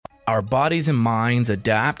our bodies and minds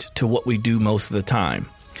adapt to what we do most of the time.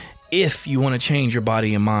 If you want to change your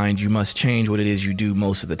body and mind, you must change what it is you do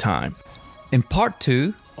most of the time. In part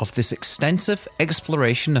 2 of this extensive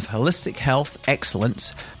exploration of holistic health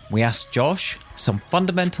excellence, we asked Josh some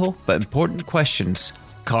fundamental but important questions.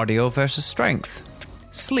 Cardio versus strength.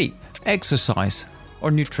 Sleep, exercise,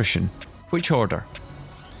 or nutrition. Which order?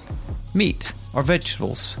 Meat or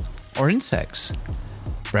vegetables or insects?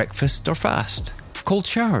 Breakfast or fast? Cold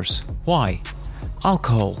showers, why?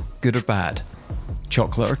 Alcohol, good or bad?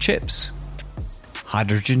 Chocolate or chips?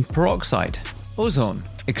 Hydrogen peroxide, ozone.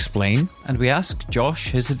 Explain, and we asked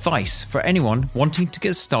Josh his advice for anyone wanting to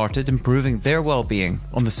get started improving their well-being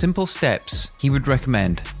on the simple steps he would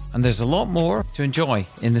recommend. And there's a lot more to enjoy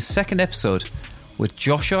in the second episode with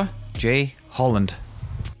Joshua J. Holland.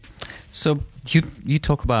 So you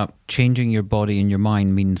talk about changing your body and your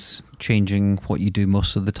mind means changing what you do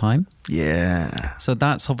most of the time. Yeah. So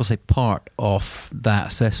that's obviously part of that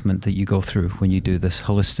assessment that you go through when you do this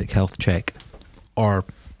holistic health check. Or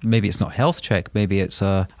maybe it's not health check, maybe it's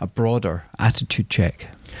a broader attitude check.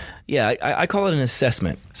 Yeah, I call it an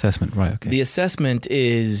assessment. Assessment, right, okay. The assessment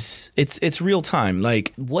is, it's real time.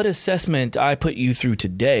 Like, what assessment I put you through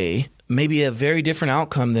today may be a very different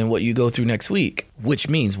outcome than what you go through next week. Which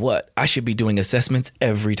means what? I should be doing assessments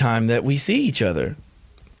every time that we see each other.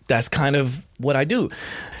 That's kind of what I do.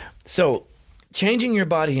 So changing your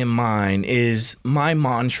body and mind is my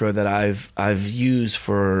mantra that I've used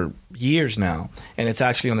for years now, and it's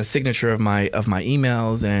actually on the signature of my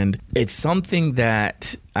emails, and it's something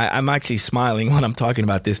that I'm actually smiling when I'm talking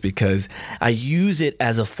about this because I use it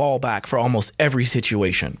as a fallback for almost every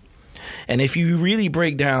situation. And if you really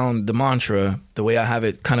break down the mantra, the way I have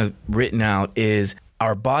it kind of written out is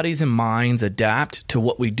our bodies and minds adapt to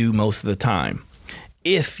what we do most of the time.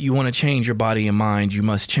 If you want to change your body and mind, you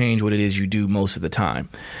must change what it is you do most of the time.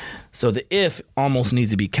 So the if almost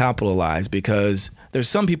needs to be capitalized because there's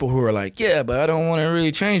some people who are like, yeah, but I don't want to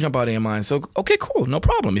really change my body and mind. So, okay, cool. No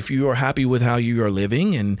problem. If you are happy with how you are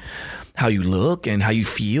living and how you look and how you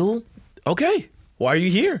feel, okay, why are you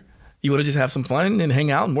here? You want to just have some fun and hang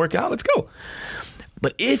out and work out? Let's go.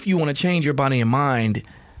 But if you want to change your body and mind,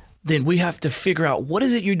 then we have to figure out what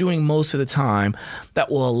is it you're doing most of the time that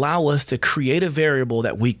will allow us to create a variable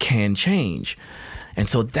that we can change. And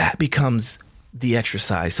so that becomes the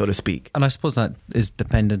exercise, so to speak. And I suppose that is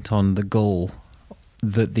dependent on the goal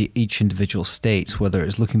that each individual states, whether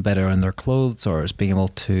it's looking better in their clothes or it's being able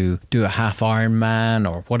to do a half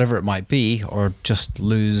Ironman or whatever it might be, or just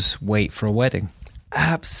lose weight for a wedding.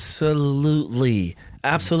 Absolutely.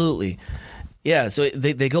 Absolutely. Yeah, so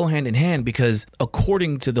they go hand in hand because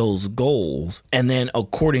according to those goals and then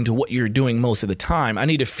according to what you're doing most of the time, I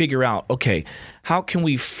need to figure out, okay, how can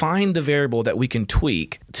we find the variable that we can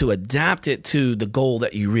tweak to adapt it to the goal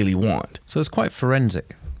that you really want? So it's quite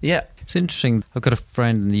forensic. Yeah. It's interesting. I've got a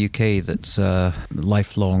friend in the UK that's a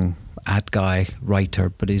lifelong ad guy, writer,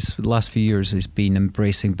 but the last few years he's been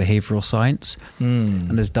embracing behavioural science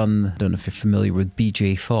and has done, I don't know if you're familiar with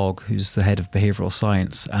BJ Fogg, who's the head of behavioural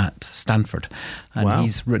science at Stanford. And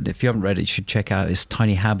he's written, if you haven't read it, you should check out his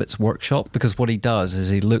Tiny Habits workshop, because what he does is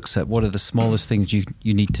he looks at what are the smallest things you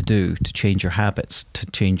need to do to change your habits, to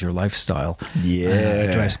change your lifestyle,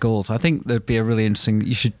 address goals. I think there'd be a really interesting,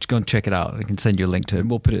 you should go and check it out. I can send you a link to it and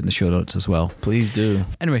we'll put it in the show notes as well. Please do.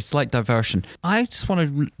 Anyway, slight diversion. I just want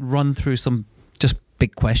to run through some just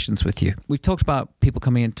big questions with you. We've talked about people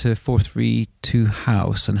coming into 432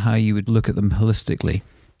 House and how you would look at them holistically.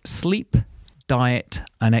 Sleep, diet,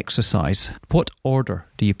 and exercise. What order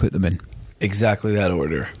do you put them in? Exactly that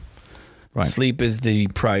order. Right. Sleep is the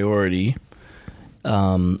priority.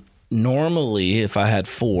 Normally, if I had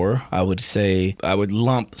 4, I would say I would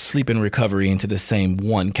lump sleep and recovery into the same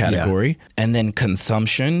one category. Yeah. And then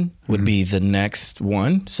consumption would be the next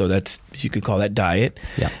one. So that's, you could call that diet.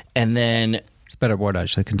 Yeah. And then... It's a better word,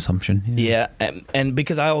 actually, consumption. Yeah. And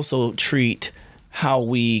because I also treat how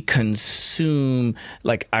we consume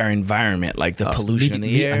like our environment, like the pollution in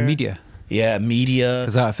the air. And media. Yeah, media.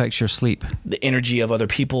 Because that affects your sleep. The energy of other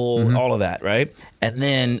people, all of that, right? And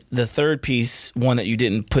then the third piece, one that you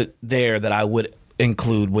didn't put there that I would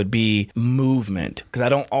include would be movement. Because I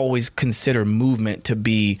don't always consider movement to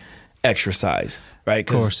be exercise, right?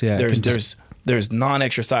 Of course, yeah. There's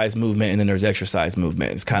non-exercise movement and then there's exercise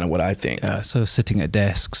movement. It's kind of what I think. Yeah, so sitting at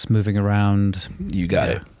desks, moving around. You got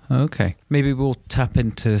it. Okay. Maybe we'll tap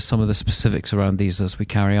into some of the specifics around these as we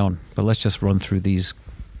carry on. But let's just run through these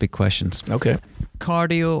big questions. Okay.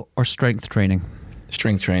 Cardio or strength training?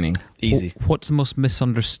 strength training. Easy. What's the most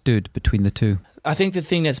misunderstood between the two? I think the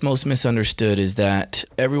thing that's most misunderstood is that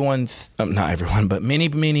not everyone, but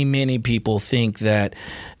many people think that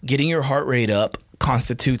getting your heart rate up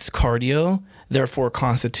constitutes cardio, therefore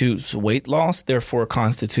constitutes weight loss, therefore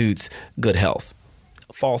constitutes good health.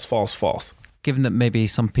 False. Given that maybe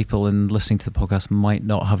some people in listening to the podcast might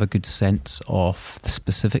not have a good sense of the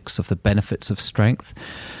specifics of the benefits of strength,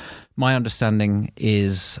 my understanding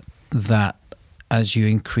is that as you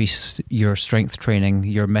increase your strength training,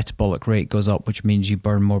 your metabolic rate goes up, which means you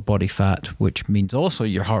burn more body fat, which means also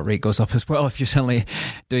your heart rate goes up as well. If you're certainly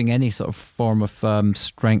doing any sort of form of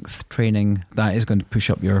strength training, that is going to push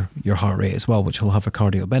up your heart rate as well, which will have a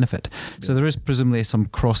cardio benefit. So there is presumably some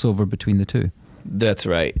crossover between the two. That's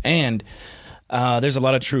right. And there's a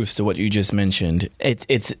lot of truths to what you just mentioned.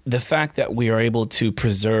 It's the fact that we are able to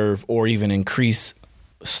preserve or even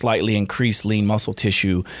slightly increase lean muscle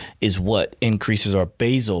tissue is what increases our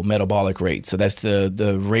basal metabolic rate. So that's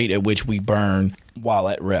the rate at which we burn while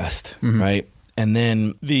at rest, right? And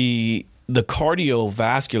then the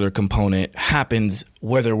cardiovascular component happens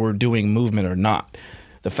whether we're doing movement or not.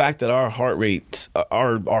 The fact that our heart rates,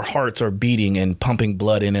 our hearts are beating and pumping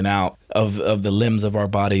blood in and out of the limbs of our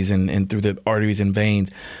bodies and through the arteries and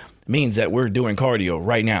veins means that we're doing cardio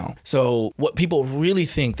right now. So what people really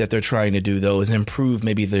think that they're trying to do, though, is improve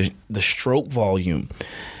maybe the stroke volume.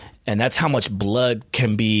 And that's how much blood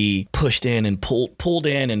can be pushed in and pulled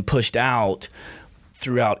in and pushed out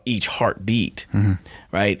throughout each heartbeat,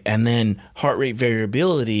 right? And then heart rate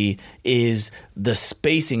variability is the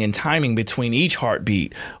spacing and timing between each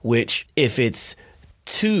heartbeat, which if it's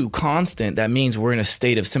too constant, that means we're in a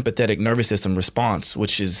state of sympathetic nervous system response,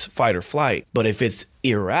 which is fight or flight. But if it's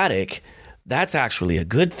erratic, that's actually a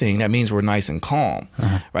good thing. That means we're nice and calm,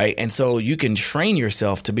 right? And so you can train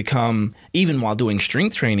yourself to become, even while doing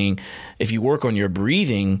strength training, if you work on your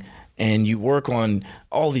breathing and you work on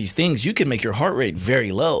all these things, you can make your heart rate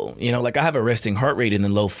very low. You know, like I have a resting heart rate in the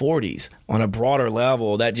low 40s. On a broader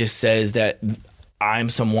level, that just says that I'm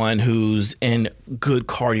someone who's in good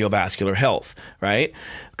cardiovascular health, right?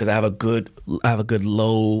 Because I have a good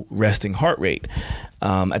low resting heart rate.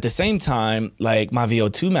 At the same time, like my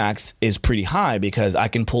VO2 max is pretty high because I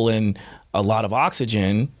can pull in a lot of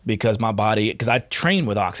oxygen because I train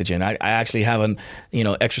with oxygen. I actually have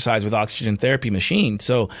exercise with oxygen therapy machine.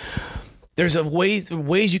 So there's ways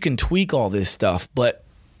you can tweak all this stuff, but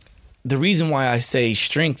the reason why I say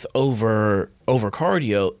strength over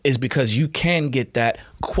cardio is because you can get that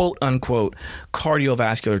quote unquote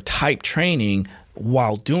cardiovascular type training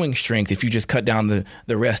while doing strength if you just cut down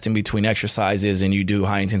the rest in between exercises and you do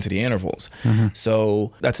high intensity intervals.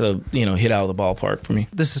 So that's a hit out of the ballpark for me.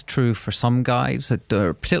 This is true for some guys,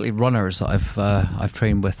 particularly runners that I've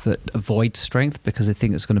trained with, that avoid strength because they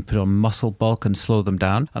think it's going to put on muscle bulk and slow them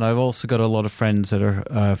down. And I've also got a lot of friends that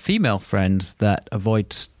are female friends that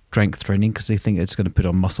avoid strength training because they think it's going to put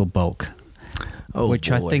on muscle bulk. Which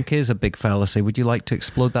boy. I think is a big fallacy. Would you like to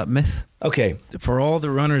explode that myth? Okay, for all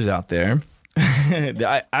the runners out there,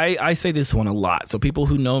 I say this one a lot. So people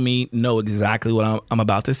who know me know exactly what I'm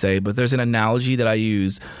about to say, but there's an analogy that I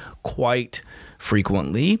use quite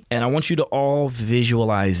frequently, and I want you to all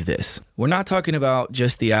visualize this. We're not talking about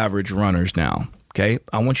just the average runners now, okay?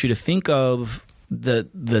 I want you to think of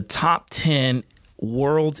the top 10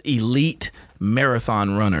 world's elite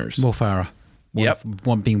marathon runners. Mo Farah.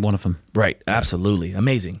 One being one of them. Right. Absolutely.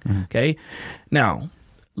 Amazing. Okay. Now,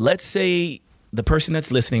 let's say the person that's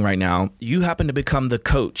listening right now, you happen to become the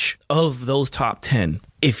coach of those top 10.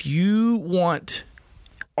 If you want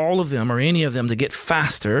all of them or any of them to get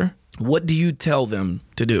faster, what do you tell them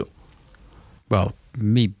to do? Well,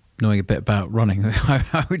 me knowing a bit about running,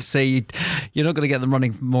 I would say you're not going to get them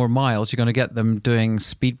running more miles. You're going to get them doing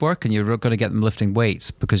speed work, and you're going to get them lifting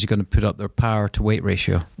weights because you're going to put up their power to weight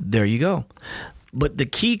ratio. There you go. But the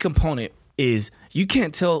key component is you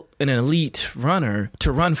can't tell an elite runner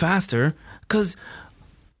to run faster because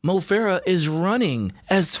Mo Farah is running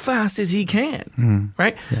as fast as he can,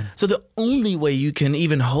 right? Yeah. So the only way you can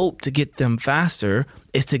even hope to get them faster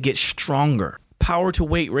is to get stronger. Power to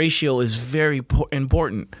weight ratio is very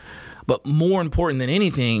important, but more important than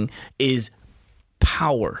anything is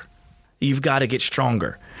power. You've got to get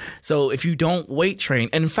stronger. So if you don't weight train,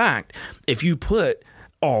 in fact, if you put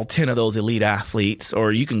all 10 of those elite athletes,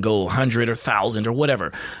 or you can go 100 or 1,000 or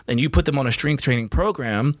whatever, and you put them on a strength training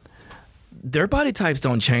program, their body types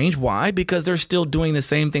don't change. Why? Because they're still doing the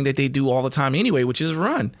same thing that they do all the time anyway, which is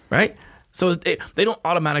run, right? So they don't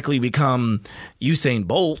automatically become Usain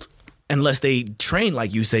Bolt unless they train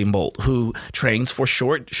like Usain Bolt, who trains for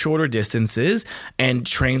shorter distances and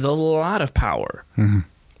trains a lot of power.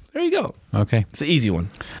 there you go. Okay. It's an easy one.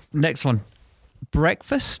 Next one.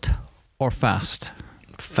 Breakfast or fast?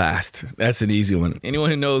 Fast. That's an easy one. Anyone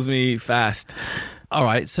who knows me, fast. All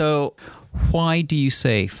right. So why do you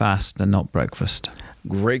say fast and not breakfast?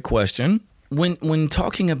 Great question. When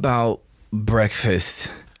talking about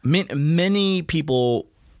breakfast, many people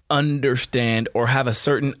understand or have a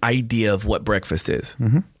certain idea of what breakfast is,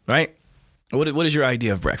 right? What is your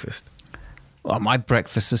idea of breakfast? Well, my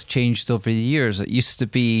breakfast has changed over the years. It used to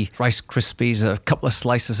be Rice Krispies, a couple of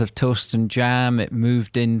slices of toast and jam. It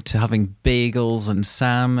moved into having bagels and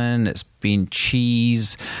salmon. It's been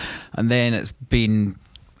cheese. And then it's been,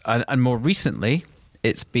 and more recently,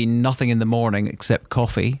 it's been nothing in the morning except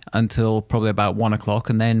coffee until probably about 1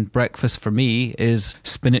 o'clock. And then breakfast for me is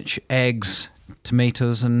spinach, eggs,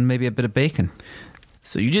 tomatoes, and maybe a bit of bacon.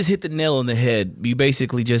 So you just hit the nail on the head. You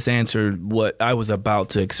basically just answered what I was about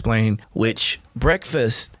to explain, which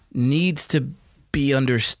breakfast needs to be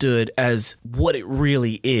understood as what it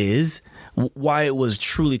really is, why it was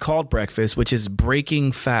truly called breakfast, which is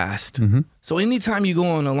breaking fast. So anytime you go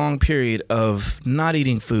on a long period of not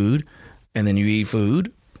eating food and then you eat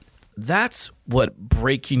food, that's what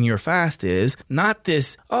breaking your fast is. Not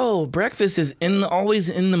this, breakfast is always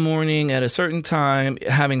in the morning at a certain time,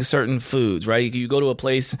 having certain foods, right? You go to a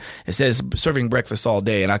place, it says serving breakfast all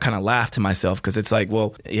day. And I kind of laugh to myself because it's like,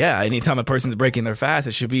 well, yeah, anytime a person's breaking their fast,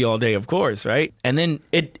 it should be all day, of course, right? And then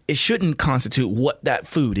it shouldn't constitute what that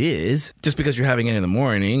food is just because you're having it in the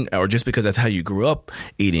morning or just because that's how you grew up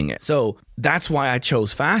eating it. So that's why I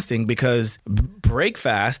chose fasting, because break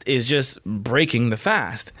fast is just breaking the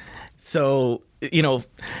fast. So,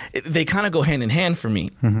 they kind of go hand in hand for me.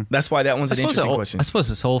 That's why that one's an interesting question. I suppose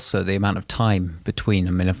it's also the amount of time between.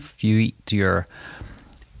 I mean, if you eat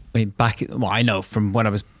I know from when I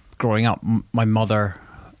was growing up, my mother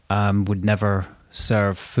would never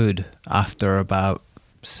serve food after about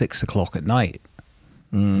 6 o'clock at night.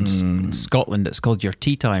 In Scotland, it's called your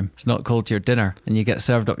tea time. It's not called your dinner. And you get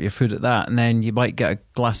served up your food at that. And then you might get a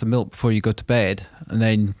glass of milk before you go to bed. And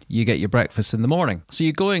then you get your breakfast in the morning. So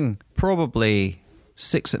you're going probably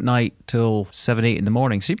 6 at night till 7, 8 in the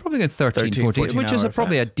morning. So you're probably going 13 14 which is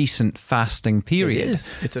probably a decent fasting period.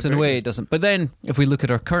 It is. So in a way it doesn't. But then if we look at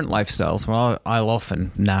our current lifestyles, well, I'll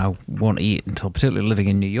often now won't eat until, particularly living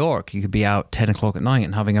in New York, you could be out 10 o'clock at night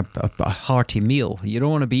and having a hearty meal. You don't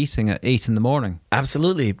want to be eating at 8 in the morning.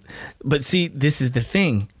 Absolutely. But see, this is the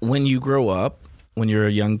thing. When you grow up, when you're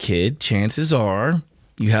a young kid, chances are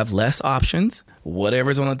you have less options.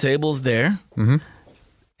 Whatever's on the table is there.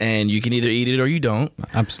 And you can either eat it or you don't.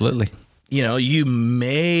 Absolutely. You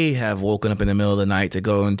may have woken up in the middle of the night to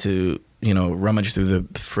go into, rummage through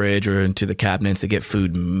the fridge or into the cabinets to get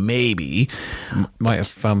food, maybe. Might have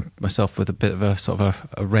found myself with a bit of a sort of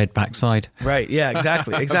a red backside. Right, yeah,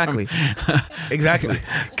 exactly. Exactly.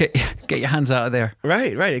 Get your hands out of there.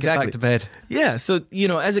 Right, exactly. Get back to bed. Yeah, so,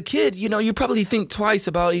 as a kid, you probably think twice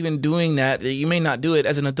about even doing that. You may not do it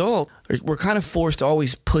as an adult. We're kind of forced to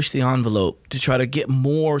always push the envelope to try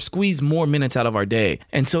to squeeze more minutes out of our day.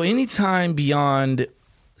 And so anytime beyond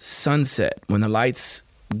sunset, when the lights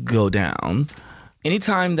go down,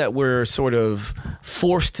 anytime that we're sort of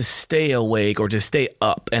forced to stay awake or to stay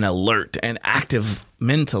up and alert and active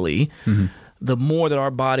mentally, the more that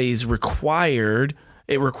our bodies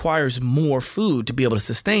it requires more food to be able to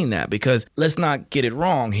sustain that. Because let's not get it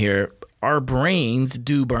wrong here. Our brains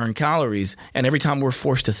do burn calories, and every time we're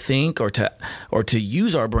forced to think or to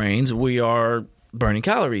use our brains, we are burning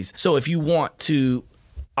calories. So if you want to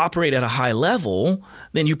operate at a high level,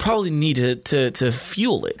 then you probably need to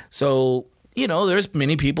fuel it. So, there's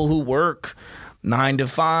many people who work 9 to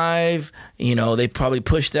 5, they probably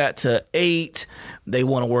push that to 8. They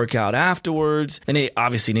want to work out afterwards, and they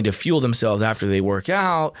obviously need to fuel themselves after they work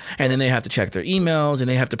out, and then they have to check their emails and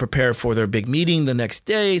they have to prepare for their big meeting the next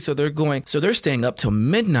day. So they're staying up till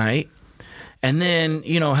midnight, and then,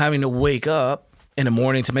 having to wake up in the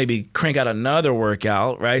morning to maybe crank out another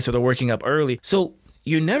workout, right? So they're working up early. So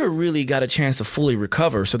you never really got a chance to fully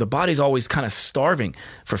recover. So the body's always kind of starving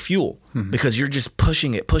for fuel because you're just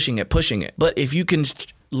pushing it. But if you can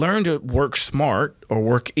learn to work smart or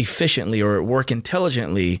work efficiently or work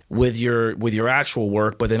intelligently with your actual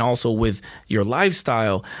work, but then also with your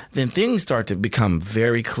lifestyle, then things start to become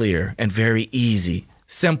very clear and very easy.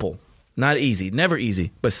 Simple. Not easy. Never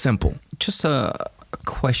easy, but simple. Just a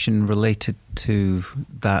question related to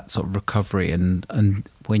that sort of recovery and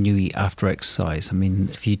when you eat after exercise. I mean,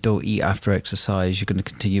 if you don't eat after exercise, you're going to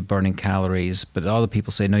continue burning calories. But other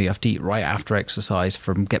people say, no, you have to eat right after exercise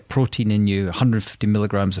get protein in you, 150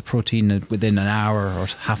 milligrams of protein within an hour or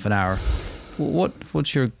half an hour.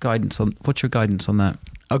 What's your guidance on that?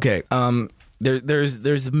 Okay.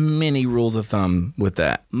 There's many rules of thumb with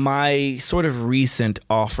that. My sort of recent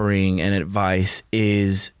offering and advice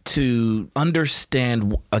is to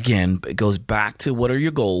understand, again, it goes back to what are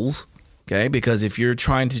your goals, okay? Because if you're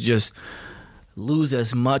trying to just lose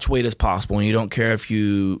as much weight as possible and you don't care if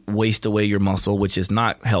you waste away your muscle, which is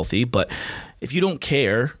not healthy, but if you don't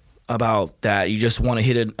care about that, you just want to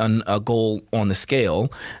hit a goal on the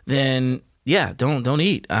scale, then yeah, don't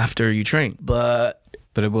eat after you train. But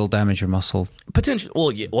it will damage your muscle.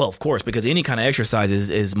 Potentially, well, of course, because any kind of exercise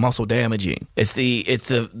is muscle damaging. It's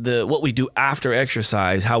the what we do after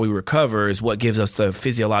exercise, how we recover, is what gives us the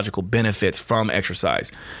physiological benefits from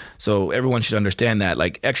exercise. So everyone should understand that,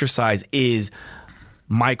 like, exercise is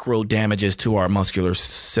micro damages to our muscular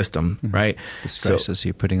system, right? The stresses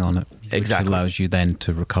you're putting on it, exactly, which allows you then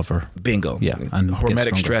to recover. Bingo. Yeah, and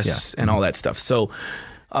hormetic stress and all that stuff. So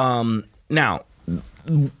now,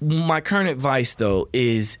 my current advice, though,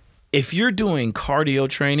 is if you're doing cardio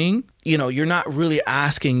training, you're not really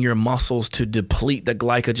asking your muscles to deplete the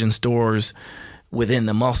glycogen stores within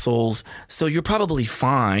the muscles. So you're probably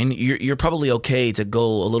fine. You're probably okay to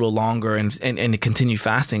go a little longer and continue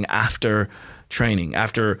fasting after training,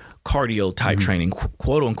 after cardio type training,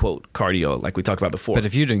 quote unquote cardio, like we talked about before. But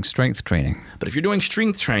if you're doing strength training,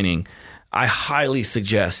 I highly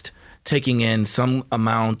suggest taking in some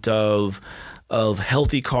amount of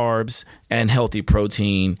healthy carbs and healthy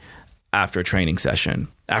protein after a training session,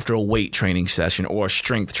 after a weight training session or a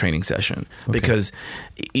strength training session, because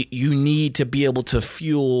you need to be able to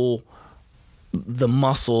fuel the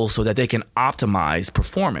muscle so that they can optimize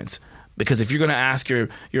performance. Because if you're going to ask your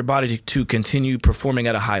body to continue performing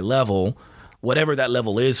at a high level, whatever that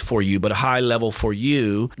level is for you, but a high level for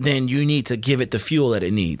you, then you need to give it the fuel that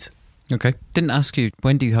it needs. Okay. Didn't ask you,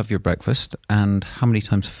 when do you have your breakfast and how many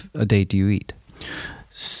times a day do you eat?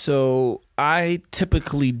 So I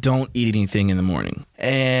typically don't eat anything in the morning.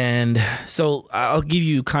 And so I'll give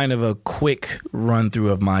you kind of a quick run through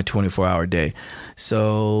of my 24-hour day.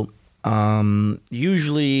 So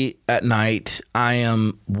usually at night, I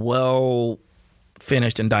am well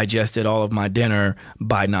finished and digested all of my dinner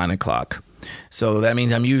by 9 o'clock. So that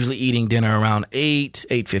means I'm usually eating dinner around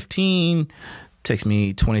 8:15. Takes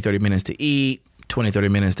me 20, 30 minutes to eat, 20, 30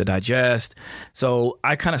 minutes to digest. So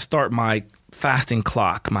I kind of start my fasting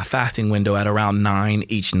clock, my fasting window at around 9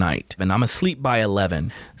 each night. And I'm asleep by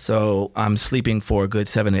 11. So I'm sleeping for a good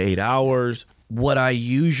 7 to 8 hours. What I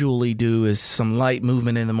usually do is some light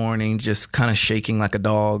movement in the morning, just kind of shaking like a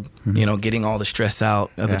dog, getting all the stress out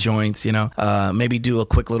of the joints, maybe do a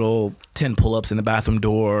quick little 10 pull-ups in the bathroom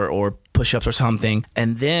door or push-ups or something.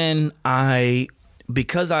 And then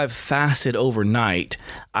because I've fasted overnight,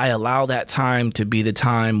 I allow that time to be the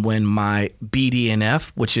time when my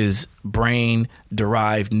BDNF, which is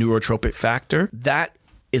brain-derived neurotropic factor, that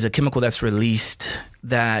is a chemical that's released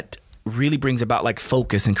that really brings about like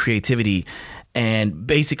focus and creativity. And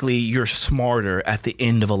basically, you're smarter at the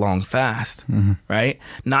end of a long fast, right?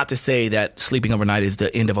 Not to say that sleeping overnight is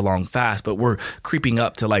the end of a long fast, but we're creeping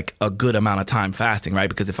up to like a good amount of time fasting, right?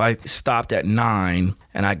 Because if I stopped at 9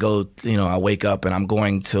 and I go, I wake up and I'm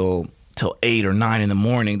going till 8 or 9 in the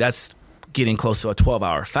morning, that's getting close to a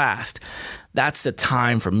 12-hour fast. That's the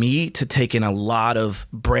time for me to take in a lot of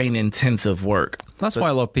brain-intensive work. That's why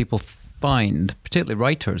a lot of people find, particularly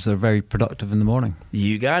writers, are very productive in the morning.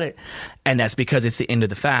 You got it. And that's because it's the end of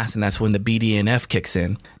the fast, and that's when the BDNF kicks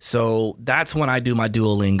in. So that's when I do my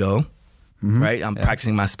Duolingo, right? I'm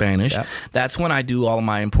practicing my Spanish. Yep. That's when I do all of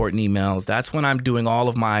my important emails. That's when I'm doing all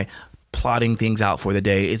of my plotting things out for the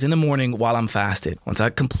day. It's in the morning while I'm fasted. Once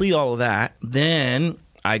I complete all of that, then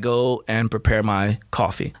I go and prepare my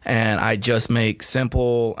coffee, and I just make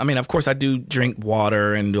simple. I mean, of course, I do drink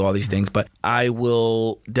water and do all these things, but I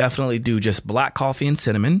will definitely do just black coffee and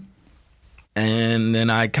cinnamon. And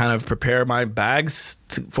then I kind of prepare my bags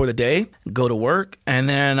for the day, go to work, and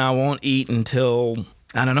then I won't eat until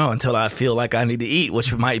I feel like I need to eat,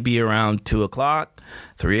 which might be around 2 o'clock,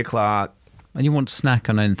 3 o'clock. And you won't snack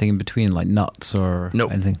on anything in between, like nuts or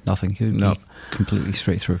anything? Nothing? No. Completely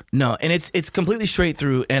straight through? No, and it's completely straight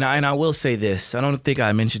through. And I will say this. I don't think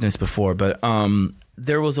I mentioned this before, but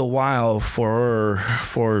there was a while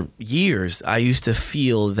for years, I used to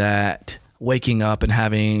feel that waking up and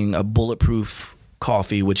having a bulletproof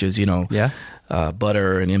coffee, which is,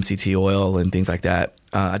 butter and MCT oil and things like that.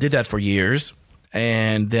 I did that for years.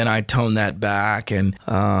 And then I toned that back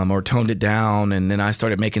or toned it down. And then I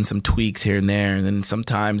started making some tweaks here and there. And then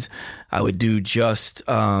sometimes I would do just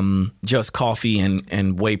coffee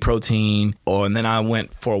and whey protein. And then I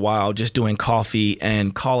went for a while just doing coffee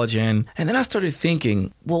and collagen. And then I started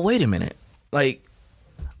thinking, well, wait a minute. Like,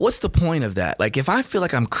 what's the point of that? Like, if I feel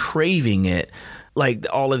like I'm craving it, like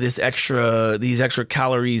all of these extra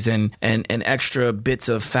calories and extra bits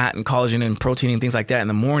of fat and collagen and protein and things like that in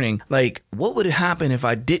the morning, like, what would happen if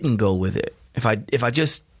I didn't go with it? If I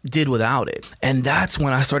just did without it? And that's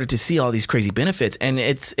when I started to see all these crazy benefits. And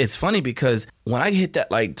it's funny because when I hit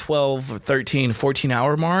that like 12 or 13, 14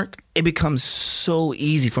 hour mark, it becomes so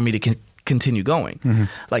easy for me to continue going. Mm-hmm.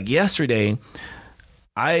 Like yesterday,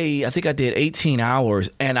 I think I did 18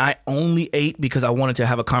 hours, and I only ate because I wanted to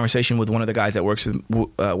have a conversation with one of the guys that works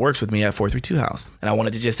with me at 432 House, and I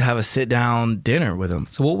wanted to just have a sit down dinner with him.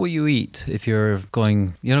 So what will you eat if you're not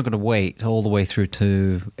going to wait all the way through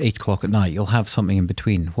to 8 o'clock at night? You'll have something in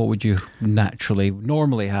between. What would you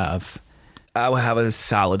normally have? I would have a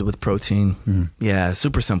salad with protein. Mm. Yeah,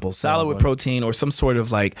 super simple. Salad with protein, or some sort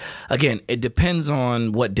of like, again, it depends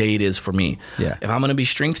on what day it is for me. Yeah. If I'm going to be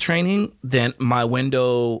strength training, then my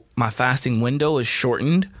fasting window is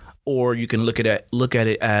shortened, or you can look at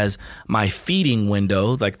it as my feeding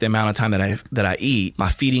window, like the amount of time that I eat, my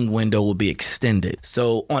feeding window will be extended.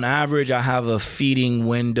 So on average, I have a feeding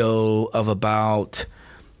window of about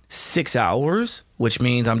 6 hours, which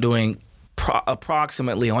means I'm doing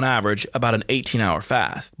approximately on average about an 18-hour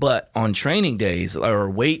fast. But on training days, or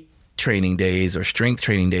weight training days, or strength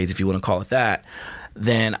training days, if you want to call it that,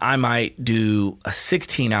 then I might do a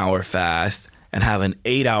 16-hour fast and have an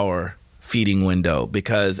 8-hour feeding window,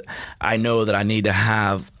 because I know that I need to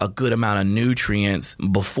have a good amount of nutrients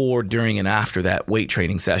before, during, and after that weight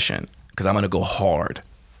training session, because I'm going to go hard.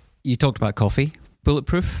 You talked about coffee.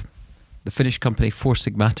 Bulletproof, the Finnish company Four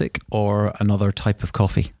Sigmatic, or another type of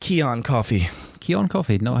coffee? Keon Coffee. Keon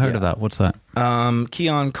Coffee, not heard of that. What's that?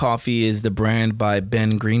 Keon Coffee is the brand by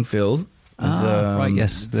Ben Greenfield. Right,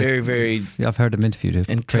 yes. Very I've heard him interviewed.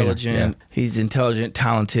 Intelligent. Yeah. He's intelligent,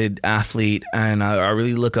 talented athlete, and I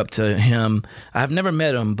really look up to him. I've never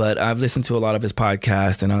met him, but I've listened to a lot of his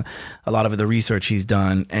podcast and a lot of the research he's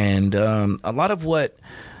done. And a lot of what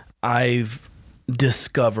I've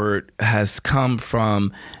discovered has come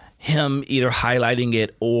from him either highlighting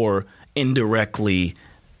it or indirectly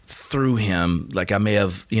through him. Like, I may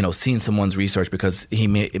have, seen someone's research because he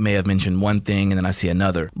may have mentioned one thing and then I see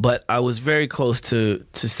another. But I was very close to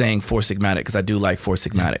saying Four Sigmatic, because I do like Four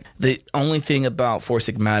Sigmatic. The only thing about Four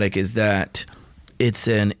Sigmatic is that it's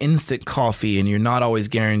an instant coffee, and you're not always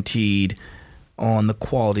guaranteed on the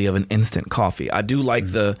quality of an instant coffee. I do like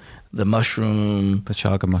the mushroom, the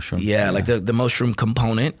chaga mushroom, like the mushroom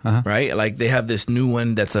component, right? Like, they have this new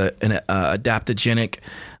one that's an adaptogenic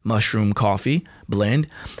mushroom coffee blend.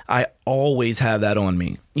 I always have that on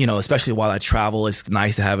me, especially while I travel. It's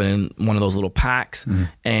nice to have it in one of those little packs,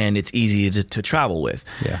 and it's easy to travel with.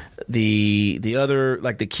 Yeah. The other,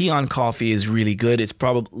 like the Keon Coffee, is really good. It's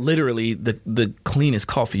probably literally the cleanest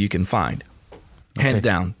coffee you can find, hands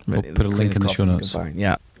down. We'll put a link in the show notes.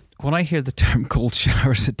 Yeah. When I hear the term cold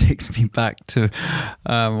showers, it takes me back to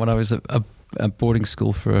when I was at boarding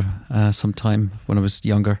school for some time when I was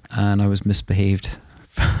younger, and I was misbehaved.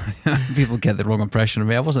 People get the wrong impression of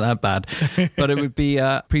me. I wasn't that bad, but it would be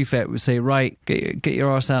prefect would say, right, get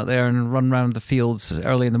your arse out there and run around the fields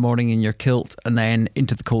early in the morning in your kilt, and then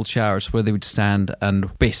into the cold showers, where they would stand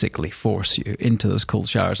and basically force you into those cold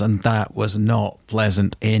showers, and that was not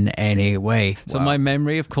pleasant in any way. So my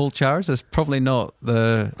memory of cold showers is probably not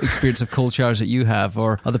the experience of cold showers that you have,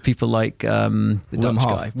 or other people like the Dutch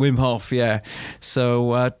guy, Wim Hof. Yeah.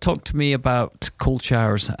 So talk to me about cold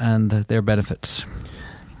showers and their benefits.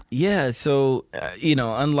 Yeah, so,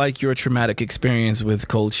 unlike your traumatic experience with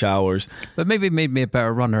cold showers. But maybe it made me a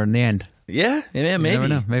better runner in the end. Yeah,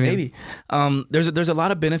 maybe. There's a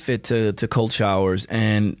lot of benefit to cold showers,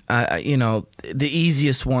 and, the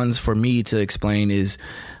easiest ones for me to explain is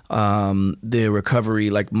the recovery,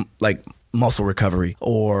 like muscle recovery,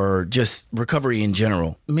 or just recovery in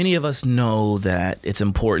general. Many of us know that it's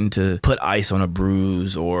important to put ice on a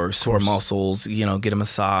bruise or sore muscles, get a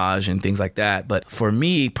massage and things like that. But for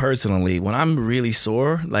me personally, when I'm really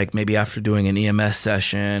sore, like maybe after doing an EMS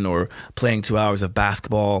session or playing 2 hours of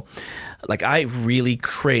basketball, like I really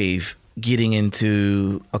crave getting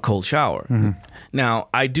into a cold shower. Mm-hmm. Now,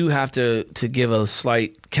 I do have to give a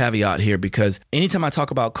slight caveat here, because anytime I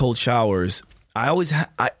talk about cold showers, I always have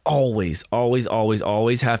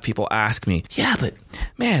people ask me, yeah, but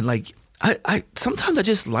man, like I sometimes I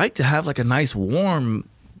just like to have like a nice warm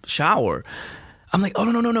shower. I'm like, oh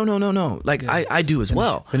no. Like I do as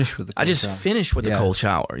well. Finish with the cold shower. Finish with the cold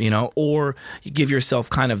shower, or you give yourself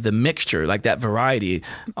kind of the mixture, like that variety,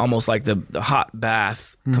 almost like the hot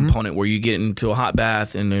bath component, where you get into a hot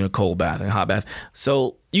bath and then a cold bath and a hot bath.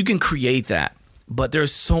 So you can create that, but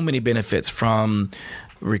there's so many benefits from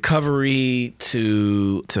recovery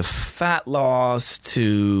to fat loss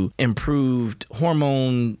to improved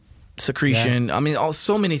hormone secretion. I mean,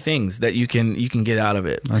 so many things that you can get out of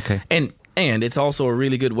it. Okay. And it's also a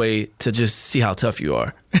really good way to just see how tough you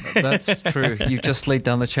are. That's true. You just laid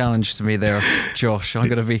down the challenge to me there, Josh. I'm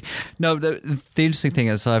going to be... No, the interesting thing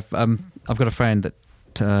is I've got a friend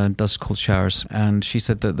that does cold showers, and she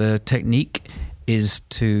said that the technique is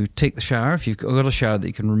to take the shower. If you've got a shower that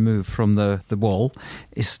you can remove from the wall,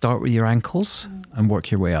 is start with your ankles and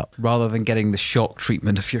work your way up, rather than getting the shock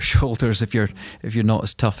treatment of your shoulders if you're not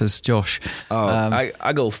as tough as Josh.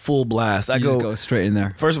 I go full blast. I just go straight in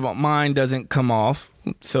there. First of all, mine doesn't come off,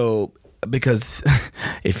 so because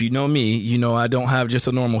if you know me, you know I don't have just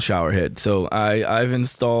a normal shower head. So I've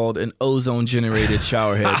installed an ozone generated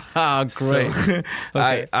shower head. Great. So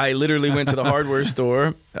Okay. I literally went to the hardware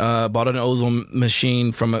store, bought an ozone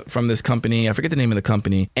machine from this company. I forget the name of the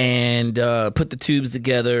company, and put the tubes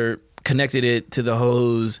together, connected it to the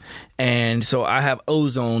hose, and so I have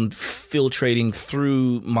ozone filtrating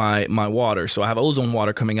through my water. So I have ozone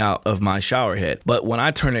water coming out of my shower head. But when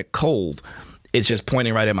I turn it cold, it's just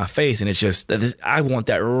pointing right at my face, and it's just, I want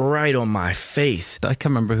that right on my face. I can't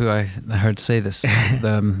remember who I heard say this.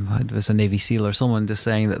 It was a Navy SEAL or someone just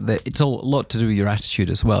saying that it's a lot to do with your attitude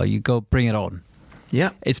as well. You go, bring it on.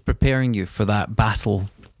 Yeah. It's preparing you for that battle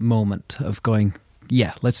moment of going,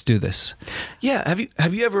 yeah, let's do this. Yeah.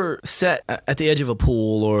 Have you ever sat at the edge of a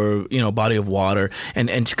pool or, body of water and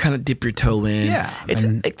kind of dip your toe in? Yeah.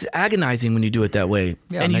 It's agonizing when you do it that way.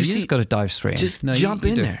 Yeah, and you just got to dive straight in. Just jump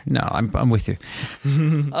in there. No, I'm with you.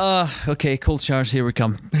 Okay, cold showers, here we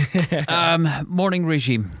come. Morning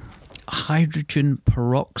regime. Hydrogen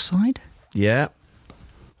peroxide? Yeah.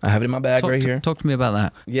 I have it in my bag right here. Talk to me about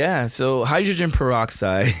that. Yeah, so hydrogen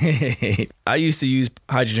peroxide. I used to use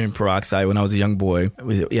hydrogen peroxide when I was a young boy. It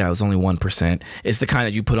was only 1%. It's the kind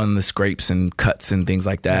that you put on the scrapes and cuts and things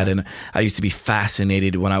like that. Yeah. And I used to be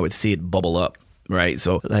fascinated when I would see it bubble up. Right.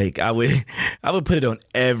 So like I would put it on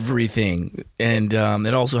everything. And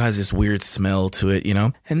it also has this weird smell to it,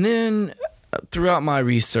 And then throughout my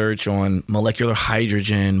research on molecular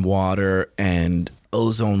hydrogen water and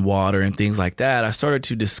ozone water and things like that, I started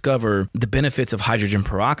to discover the benefits of hydrogen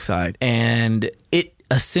peroxide, and it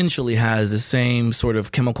essentially has the same sort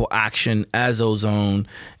of chemical action as ozone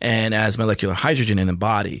and as molecular hydrogen in the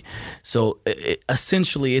body. So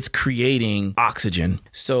essentially it's creating oxygen.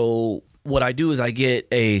 So what I do is I get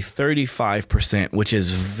a 35%, which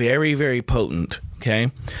is very, very potent.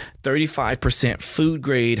 Okay, 35% food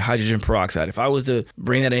grade hydrogen peroxide. If I was to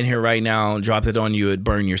bring that in here right now and drop it on you, it'd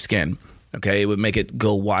burn your skin. Okay, it would make it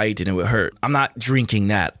go white and it would hurt. I'm not drinking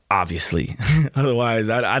that, obviously. Otherwise,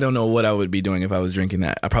 I don't know what I would be doing if I was drinking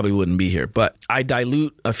that. I probably wouldn't be here. But I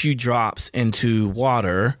dilute a few drops into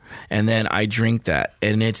water and then I drink that.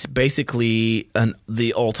 And it's basically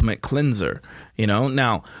the ultimate cleanser,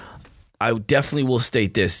 Now, I definitely will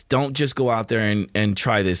state this. Don't just go out there and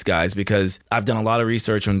try this, guys, because I've done a lot of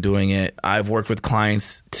research on doing it. I've worked with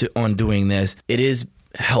clients on doing this. It is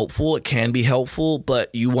helpful. It can be helpful,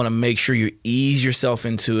 but you want to make sure you ease yourself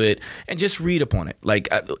into it and just read up on it. Like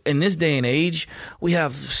in this day and age, we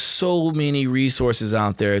have so many resources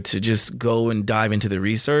out there to just go and dive into the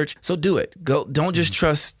research. So do it. Don't just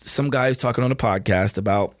trust some guy who's talking on a podcast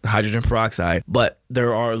about hydrogen peroxide, but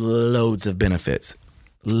there are loads of benefits.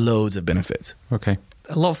 Loads of benefits. Okay.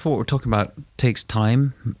 A lot of what we're talking about takes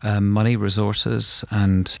time, money, resources,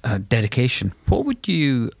 and dedication. What would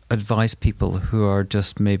you advise people who are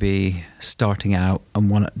just maybe starting out and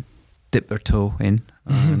want to dip their toe in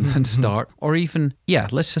and start? Or even,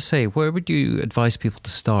 let's just say, where would you advise people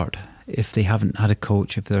to start if they haven't had a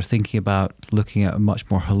coach, if they're thinking about looking at a much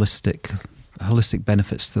more holistic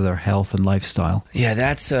benefits to their health and lifestyle? Yeah,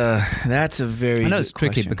 that's a very. I know it's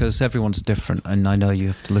tricky because everyone's different, and I know you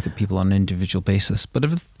have to look at people on an individual basis. But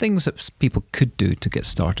if things that people could do to get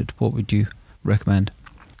started, what would you recommend?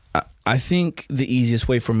 I think the easiest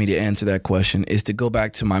way for me to answer that question is to go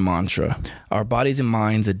back to my mantra. Our bodies and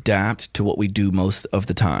minds adapt to what we do most of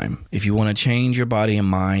the time. If you want to change your body and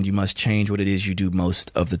mind, you must change what it is you do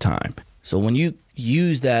most of the time. So when you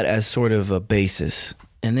use that as sort of a basis,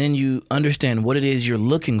 and then you understand what it is you're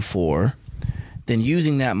looking for, then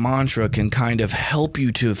using that mantra can kind of help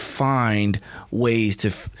you to find ways to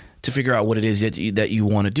figure out what it is that you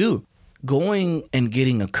want to do. Going and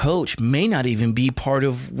getting a coach may not even be part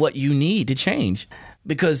of what you need to change,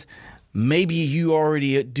 because maybe you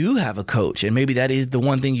already do have a coach, and maybe that is the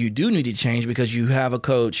one thing you do need to change because you have a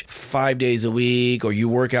coach 5 days a week, or you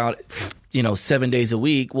work out 7 days a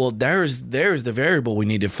week. Well, there's the variable we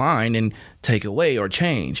need to find and take away or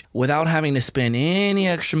change without having to spend any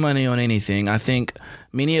extra money on anything. I think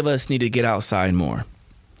many of us need to get outside more.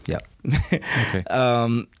 Yeah. Okay.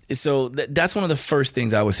 So that's one of the first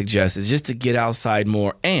things I would suggest is just to get outside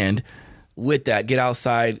more, and with that, get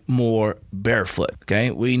outside more barefoot.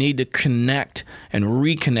 Okay. We need to connect and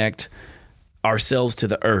reconnect ourselves to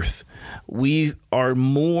the earth. We are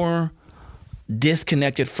more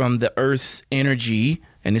disconnected from the earth's energy,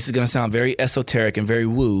 and this is going to sound very esoteric and very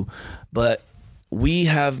woo, but we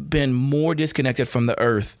have been more disconnected from the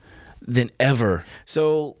earth than ever.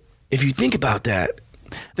 So if you think about that,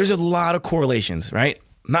 there's a lot of correlations, right?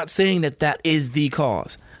 I'm not saying that is the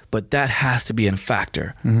cause, but that has to be a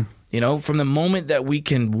factor. Mm-hmm. From the moment that we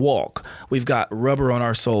can walk, we've got rubber on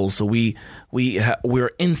our soles, so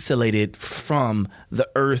we're insulated from the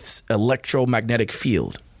earth's electromagnetic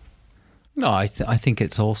field. No, I think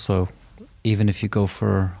it's also, even if you go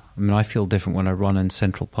I feel different when I run in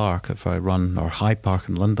Central Park, if I run, or Hyde Park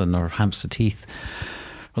in London, or Hampstead Heath,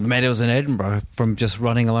 or the Meadows in Edinburgh, from just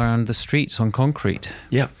running around the streets on concrete.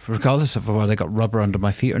 Yeah. Regardless of whether I got rubber under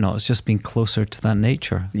my feet or not, it's just being closer to that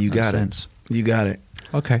nature. You got it. You got it.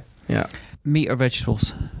 Okay. Yeah. Meat or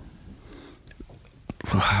vegetables?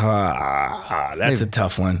 That's a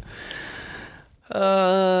tough one.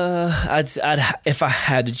 If I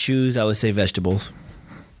had to choose, I would say vegetables.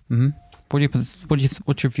 Mm-hmm.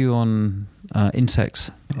 What's your view on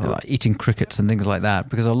insects, like eating crickets and things like that?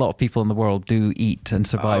 Because a lot of people in the world do eat and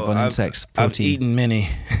survive on insects. Protein. I've eaten many.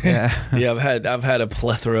 Yeah, yeah. I've had a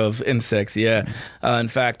plethora of insects. Yeah. In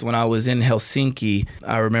fact, when I was in Helsinki,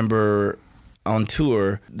 I remember on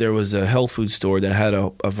tour there was a health food store that had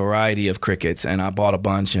a variety of crickets, and I bought a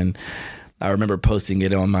bunch. And I remember posting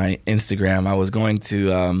it on my Instagram. I was going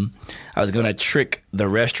to trick the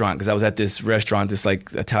restaurant, because I was at this restaurant, this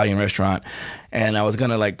like Italian restaurant, and I was going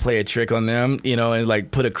to like play a trick on them, and like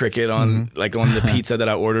put a cricket on like on the pizza that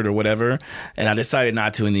I ordered or whatever. And I decided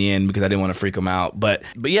not to in the end because I didn't want to freak them out. But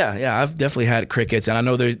yeah, I've definitely had crickets, and I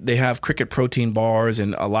know they have cricket protein bars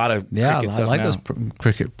and a lot of cricket stuff. I like now. those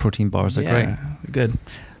cricket protein bars. They're great. Good.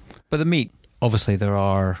 But the meat, obviously, there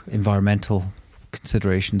are environmental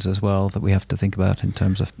considerations as well that we have to think about in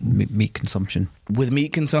terms of meat consumption. With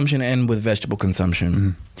meat consumption and with vegetable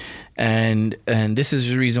consumption. And this is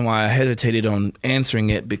the reason why I hesitated on answering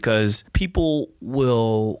it, because people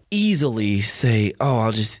will easily say,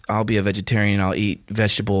 oh, I'll be a vegetarian, I'll eat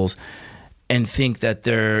vegetables, and think that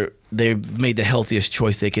they've made the healthiest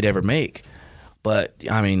choice they could ever make. But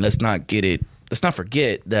I mean, let's not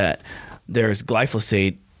forget that there's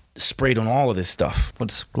glyphosate sprayed on all of this stuff.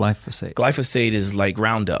 What's glyphosate? Glyphosate is like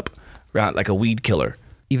Roundup, like a weed killer.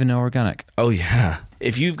 Even organic? Oh yeah.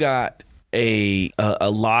 If you've got a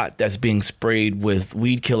lot that's being sprayed with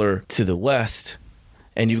weed killer to the west,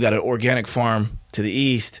 and you've got an organic farm to the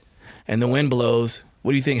east, and the wind blows,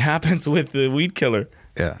 what do you think happens with the weed killer?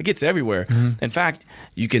 Yeah. It gets everywhere. Mm-hmm. In fact,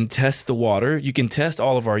 you can test the water. You can test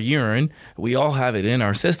all of our urine. We all have it in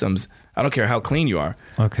our systems. I don't care how clean you are.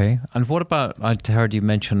 Okay. And what about, I heard you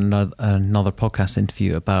mention another podcast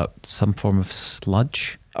interview about some form of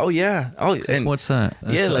sludge. Oh, yeah. Oh, and what's that?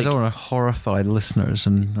 Yeah, I don't want to horrify listeners,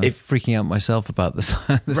 and I'm freaking out myself about this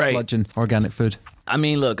sludge in organic food. I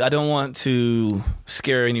mean, look, I don't want to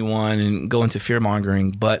scare anyone and go into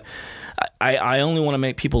fear-mongering, but I only want to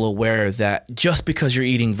make people aware that just because you're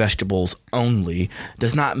eating vegetables only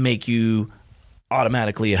does not make you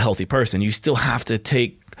automatically a healthy person. You still have to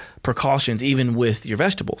take precautions even with your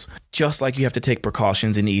vegetables, just like you have to take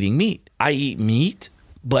precautions in eating meat. I eat meat,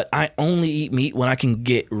 but I only eat meat when I can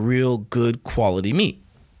get real good quality meat.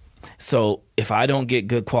 So if I don't get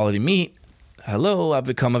good quality meat, I've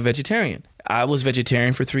become a vegetarian. I was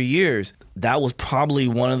vegetarian for 3 years. That was probably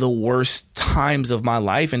one of the worst times of my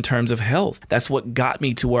life in terms of health. That's what got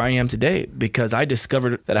me to where I am today, because I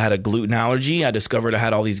discovered that I had a gluten allergy. I discovered I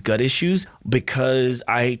had all these gut issues because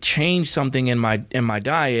I changed something in my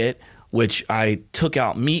diet, which I took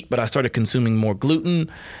out meat, but I started consuming more gluten.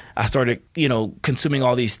 I started, consuming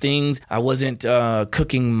all these things. I wasn't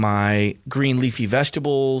cooking my green leafy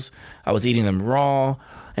vegetables. I was eating them raw.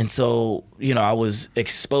 And so, I was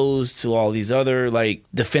exposed to all these other like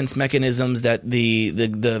defense mechanisms that the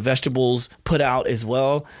vegetables put out as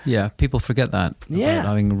well. Yeah, people forget that. Yeah.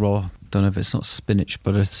 Having raw, don't know if it's not spinach,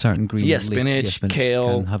 but a certain green leaf. Spinach,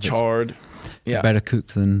 kale, chard. Yeah. Better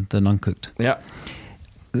cooked than uncooked. Yeah.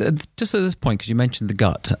 Just at this point, because you mentioned the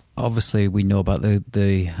gut, obviously we know about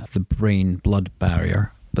the brain-blood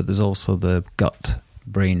barrier, but there's also the gut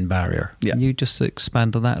gut-brain barrier. Yeah. Can you just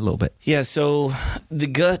expand on that a little bit? Yeah, so the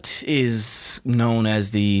gut is known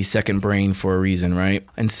as the second brain for a reason, right?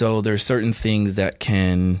 And so there's certain things that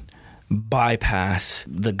can bypass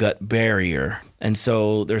the gut barrier. And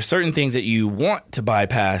so there's certain things that you want to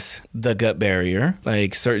bypass the gut barrier,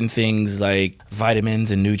 like certain things like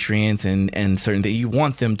vitamins and nutrients and certain things. You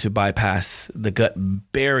want them to bypass the gut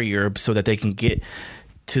barrier so that they can get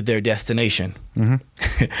to their destination.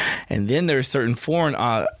 Mm-hmm. And then there's certain foreign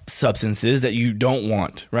substances that you don't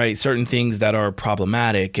want, right? Certain things that are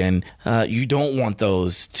problematic, and you don't want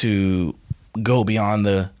those to go beyond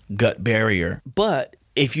the gut barrier. But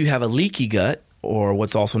if you have a leaky gut, or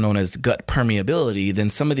what's also known as gut permeability, then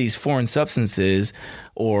some of these foreign substances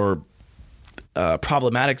or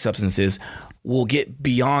problematic substances will get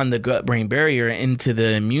beyond the gut-brain barrier into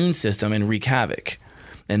the immune system and wreak havoc.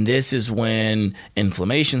 And this is when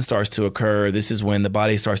inflammation starts to occur. This is when the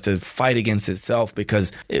body starts to fight against itself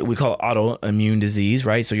because we call it autoimmune disease,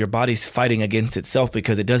 right? So your body's fighting against itself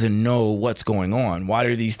because it doesn't know what's going on. Why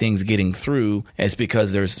are these things getting through? It's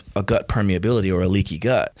because there's a gut permeability or a leaky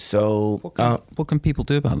gut. So what can people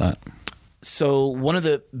do about that? So one of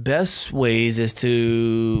the best ways is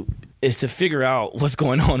to figure out what's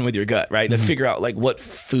going on with your gut, right? Mm-hmm. To figure out like what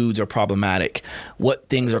foods are problematic, what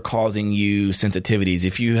things are causing you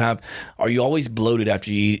sensitivities. Are you always bloated after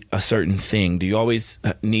you eat a certain thing? Do you always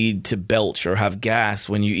need to belch or have gas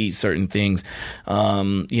when you eat certain things?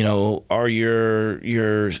 Are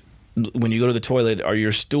your when you go to the toilet, are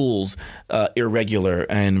your stools irregular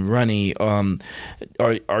and runny?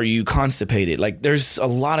 Are you constipated? Like, there's a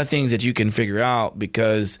lot of things that you can figure out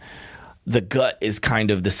because the gut is kind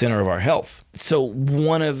of the center of our health. So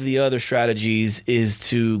one of the other strategies is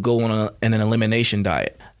to go on an elimination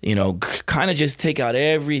diet. Kind of just take out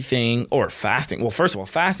everything, or fasting. Well, first of all,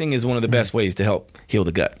 fasting is one of the best ways to help heal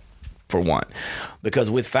the gut, for one, because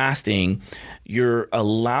with fasting, you're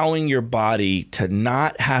allowing your body to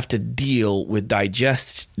not have to deal with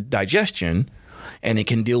digestion, and it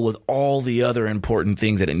can deal with all the other important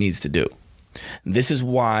things that it needs to do. This is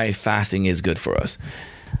why fasting is good for us.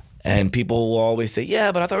 And people will always say,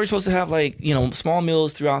 yeah, but I thought we were supposed to have small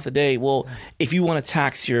meals throughout the day. Well, if you want to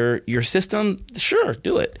tax your system, sure,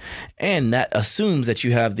 do it. And that assumes that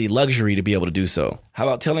you have the luxury to be able to do so. How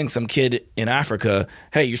about telling some kid in Africa,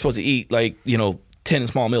 hey, you're supposed to eat 10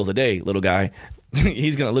 small meals a day, little guy.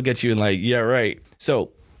 He's going to look at you and yeah, right.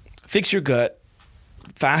 So fix your gut.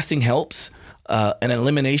 Fasting helps. An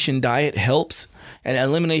elimination diet helps. An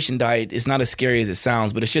elimination diet is not as scary as it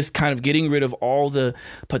sounds, but it's just kind of getting rid of all the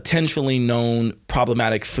potentially known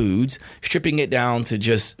problematic foods, stripping it down to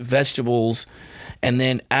just vegetables, and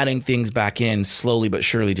then adding things back in slowly but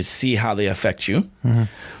surely to see how they affect you. Mm-hmm.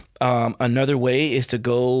 Another way is to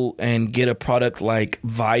go and get a product like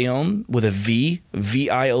Viome with a V,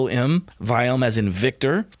 V-I-O-M, Viome as in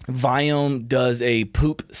Victor. Viome does a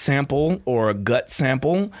poop sample or a gut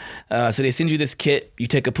sample. So they send you this kit, you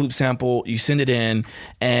take a poop sample, you send it in,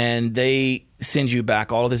 and they send you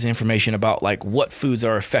back all of this information about what foods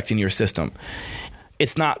are affecting your system.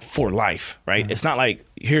 It's not for life, right? Mm-hmm. It's not like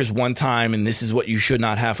here's one time and this is what you should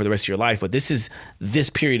not have for the rest of your life, but this is this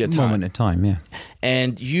period of time. Moment in time, yeah.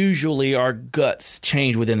 And usually our guts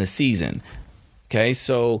change within the season. Okay,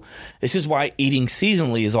 so this is why eating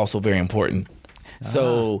seasonally is also very important.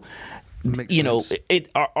 So,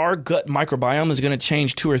 our gut microbiome is going to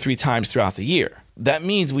change 2 or 3 times throughout the year. That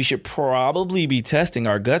means we should probably be testing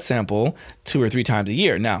our gut sample 2 or 3 times a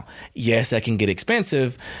year. Now, yes, that can get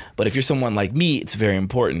expensive, but if you're someone like me, it's very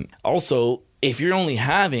important. Also, if you're only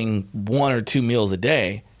having 1 or 2 meals a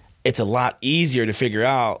day, it's a lot easier to figure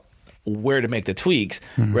out where to make the tweaks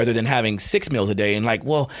rather than having 6 meals a day and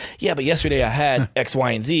but yesterday I had X,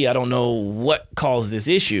 Y, and Z. I don't know what caused this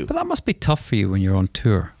issue. But that must be tough for you when you're on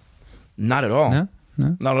tour. Not at all. No?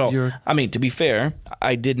 Not at all. I mean, to be fair,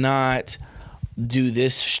 I did not do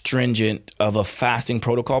this stringent of a fasting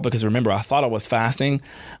protocol because remember, I thought I was fasting,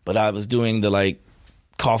 but I was doing the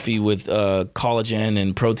coffee with collagen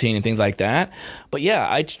and protein and things like that. But yeah,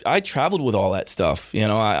 I traveled with all that stuff.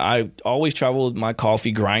 I always travel with my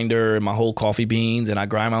coffee grinder and my whole coffee beans, and I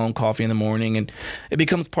grind my own coffee in the morning, and it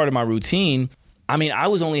becomes part of my routine. I mean, I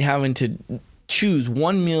was only having to choose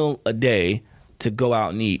 1 meal a day to go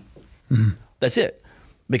out and eat. Mm-hmm. That's it.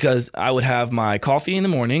 Because I would have my coffee in the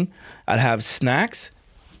morning, I'd have snacks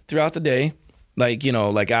throughout the day,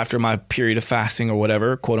 after my period of fasting or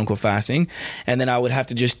whatever, quote unquote fasting. And then I would have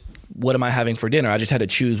to just, what am I having for dinner? I just had to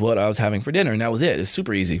choose what I was having for dinner, and that was it. It's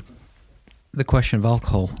super easy. The question of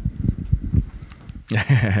alcohol.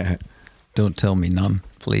 Don't tell me none,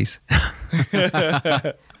 please.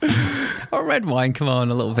 Or red wine, come on,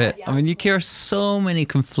 a little bit. I mean, you hear so many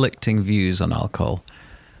conflicting views on alcohol.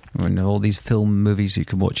 I mean, all these film movies you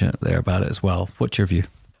can watch out there about it as well. What's your view?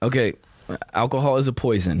 Okay, alcohol is a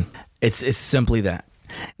poison. It's simply that.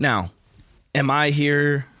 Now, am I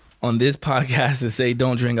here on this podcast to say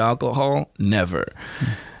don't drink alcohol? Never.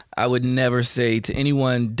 I would never say to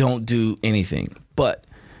anyone don't do anything. But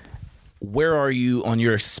where are you on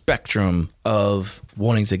your spectrum of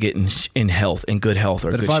wanting to get in health, in good health,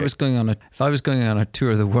 or but good if I shape? was going on a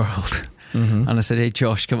tour of the world, and I said, "Hey,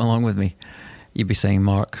 Josh, come along with me," you'd be saying,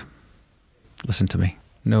 "Mark, listen to me.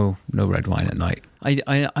 No red wine at night."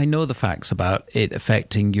 I know the facts about it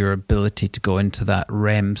affecting your ability to go into that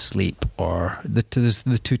REM sleep, or there's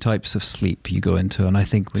the two types of sleep you go into, and I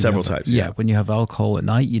think Several types. Yeah, when you have alcohol at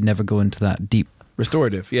night, you never go into that deep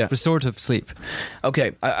restorative sleep.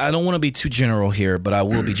 Okay, I don't want to be too general here, but I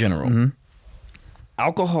will be general.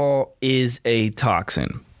 Alcohol is a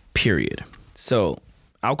toxin, period. So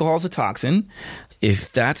alcohol is a toxin.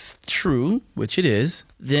 If that's true, which it is,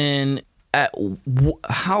 then at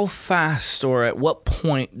how fast or at what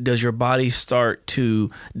point does your body start to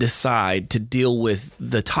decide to deal with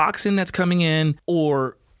the toxin that's coming in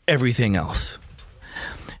or everything else?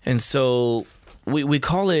 And so we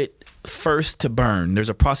call it first to burn. There's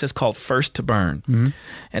a process called first to burn.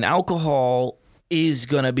 And alcohol is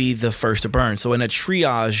going to be the first to burn. So in a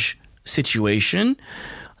triage situation,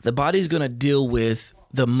 the body's going to deal with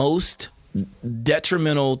the most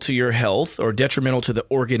detrimental to your health or detrimental to the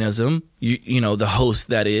organism, you know, the host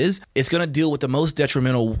that is. It's going to deal with the most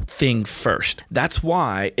detrimental thing first. That's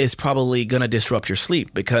why it's probably going to disrupt your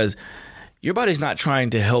sleep, because your body's not trying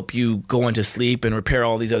to help you go into sleep and repair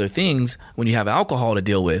all these other things when you have alcohol to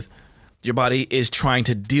deal with. Your body is trying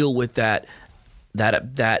to deal with that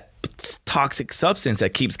toxic substance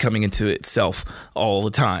that keeps coming into itself all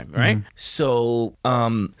the time, right? So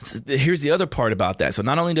here's the other part about that. So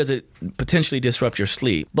not only does it potentially disrupt your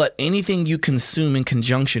sleep, but anything you consume in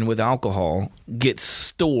conjunction with alcohol gets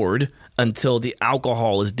stored until the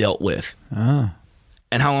alcohol is dealt with. And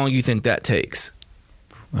how long do you think that takes?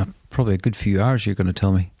 Probably a good few hours, you're going to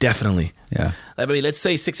tell me. Definitely. Yeah. I mean, let's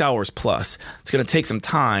say 6 hours plus. It's going to take some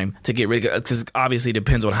time to get rid of it, because obviously it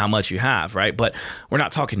depends on how much you have, right? But we're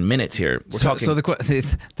not talking minutes here. We're talking. So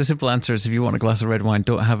the simple answer is, if you want a glass of red wine,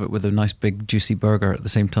 don't have it with a nice big juicy burger at the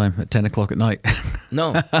same time at 10 o'clock at night.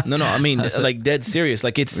 No. I mean, like dead serious.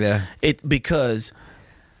 Like because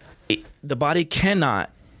the body cannot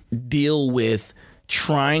deal with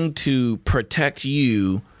trying to protect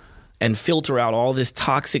you and filter out all this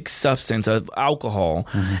toxic substance of alcohol.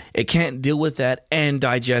 It can't deal with that and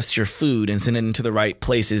digest your food and send it into the right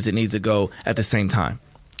places it needs to go at the same time.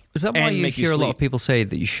 Is that why you hear a lot of people say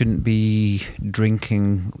that you shouldn't be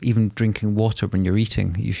drinking water when you're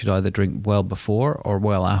eating? You should either drink well before or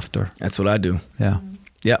well after. That's what I do. Yeah.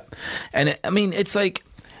 Yeah. And I mean, it's like,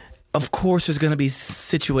 of course, there's going to be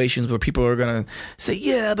situations where people are going to say,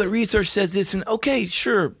 yeah, but research says this. And okay,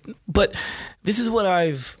 sure. But this is what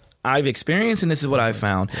I've experienced, and this is what I've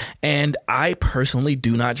found. And I personally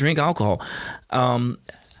do not drink alcohol.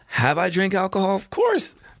 Have I drank alcohol? Of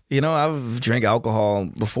course. You know, I've drank alcohol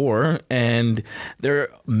before, and there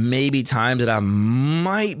may be times that I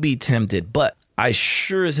might be tempted, but I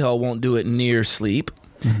sure as hell won't do it near sleep.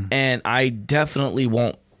 And I definitely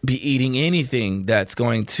won't be eating anything that's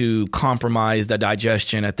going to compromise the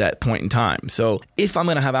digestion at that point in time. So if I'm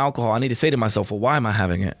going to have alcohol, I need to say to myself, well, why am I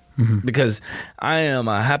having it? Because I am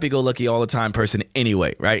a happy-go-lucky all the time person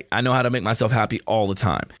anyway, right? I know how to make myself happy all the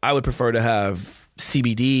time. I would prefer to have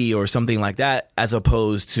CBD or something like that as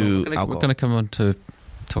opposed to alcohol. We're going to come on to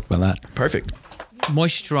talk about that. Perfect.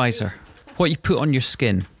 Moisturizer. What you put on your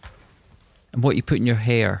skin and what you put in your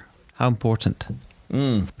hair. How important?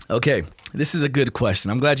 Okay. This is a good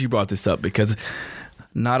question. I'm glad you brought this up, because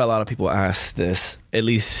not a lot of people ask this, at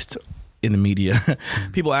least in the media.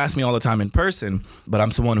 People ask me all the time in person, but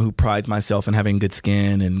I'm someone who prides myself in having good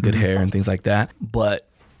skin and good hair and things like that. But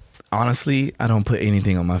honestly, I don't put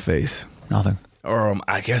anything on my face. Nothing. Or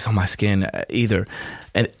I guess on my skin either.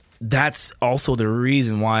 And that's also the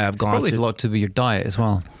reason why I've gone probably a lot to do with your diet as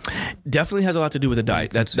well. Definitely has a lot to do with the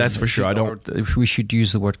diet. That's for sure. We should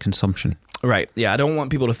use the word consumption. Right. Yeah. I don't want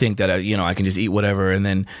people to think that, I can just eat whatever and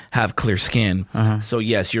then have clear skin. So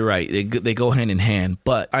yes, you're right. They go hand in hand.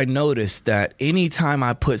 But I noticed that anytime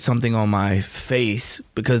I put something on my face,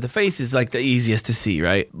 because the face is like the easiest to see,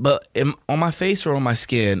 right? But on my face or on my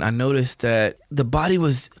skin, I noticed that the body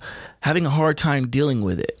was having a hard time dealing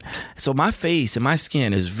with it. So my face and my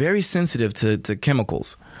skin is very sensitive to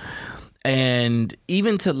chemicals. And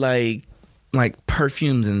even to like like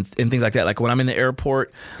perfumes and things like that. Like when I'm in the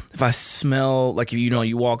airport, if I smell like,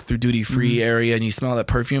 you walk through duty free area and you smell that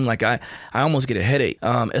perfume, like I almost get a headache.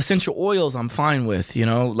 Essential oils I'm fine with,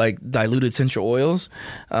 like diluted essential oils.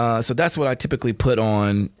 So that's what I typically put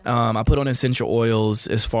on. I put on essential oils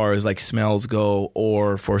as far as like smells go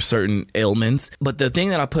or for certain ailments. But the thing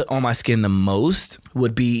that I put on my skin the most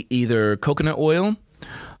would be either coconut oil,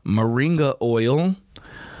 moringa oil,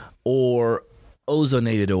 or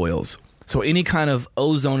ozonated oils. So any kind of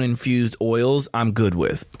ozone-infused oils, I'm good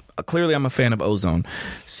with. Clearly, I'm a fan of ozone.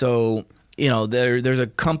 So, there's a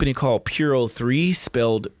company called Puro 3,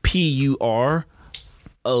 spelled Puro3.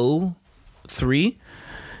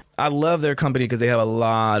 I love their company because they have a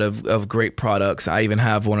lot of great products. I even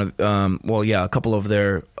have one of, a couple of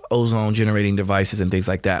their ozone generating devices and things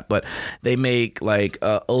like that. But they make like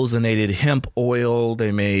ozonated hemp oil.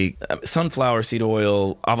 They make sunflower seed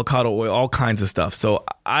oil, avocado oil, all kinds of stuff. So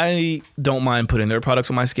I don't mind putting their products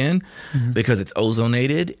on my skin because it's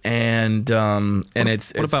ozonated and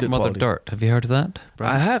it's what about good Mother quality. Dirt? Have you heard of that?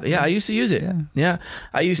 I have. Yeah, I used to use it. Yeah.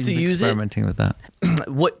 I used to use it. Experimenting with that.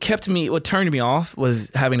 What turned me off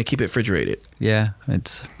was having to keep it refrigerated. Yeah,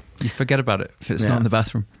 you forget about it if it's not in the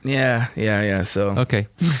bathroom. Yeah. So okay.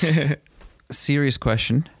 Serious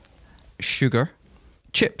question. Sugar,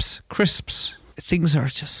 chips, crisps, things are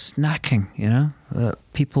just snacking, that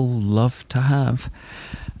people love to have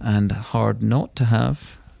and hard not to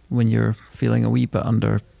have when you're feeling a wee bit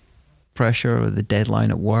under pressure or the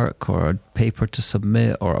deadline at work or a paper to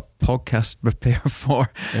submit or a podcast to prepare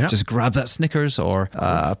for. Yeah. Just grab that Snickers or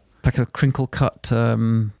a pack of crinkle cut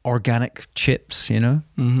organic chips,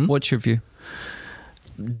 What's your view?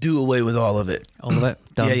 Do away with all of it. All of it?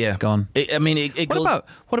 Done? Yeah. Gone? It goes...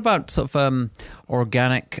 What about sort of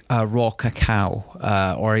organic raw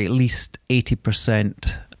cacao or at least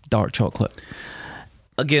 80% dark chocolate?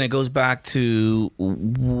 Again, it goes back to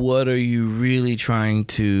what are you really trying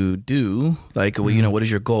to do? Like, what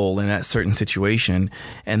is your goal in that certain situation?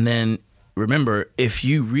 And then remember, if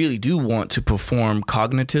you really do want to perform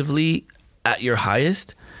cognitively at your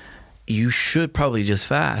highest, you should probably just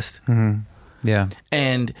fast. Yeah.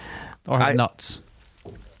 And or have nuts.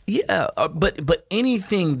 Yeah, but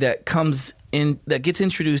anything that comes in that gets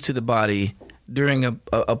introduced to the body during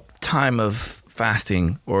a time of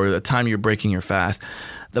fasting or a time you're breaking your fast,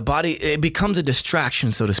 the body, it becomes a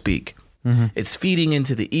distraction, so to speak. It's feeding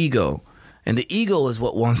into the ego, and the ego is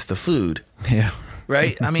what wants the food. Yeah.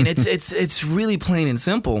 Right? I mean, it's really plain and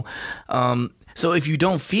simple. So if you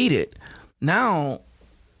don't feed it, now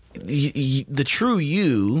the true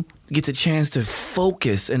you gets a chance to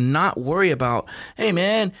focus and not worry about, hey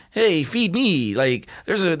man, hey, feed me. Like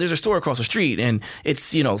there's a store across the street and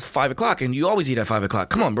it's 5 o'clock and you always eat at 5 o'clock.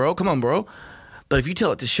 Come on, bro. But if you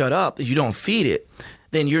tell it to shut up, if you don't feed it,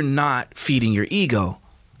 then you're not feeding your ego.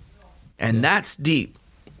 And that's deep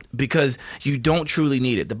because you don't truly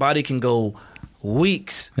need it. The body can go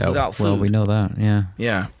weeks without food. Well, we know that. Yeah.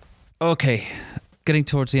 Yeah. Okay. Getting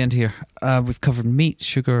towards the end here. We've covered meat,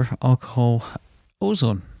 sugar, alcohol,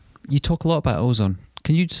 ozone. You talk a lot about ozone.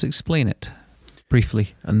 Can you just explain it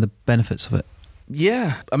briefly and the benefits of it?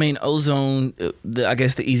 Yeah. I mean, ozone, I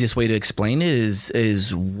guess the easiest way to explain it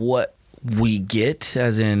is what we get,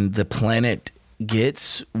 as in the planet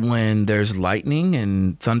gets when there's lightning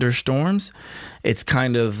and thunderstorms. It's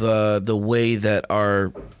kind of the way that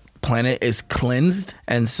our planet is cleansed.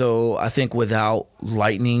 And so I think without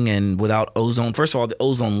lightning and without ozone, first of all, the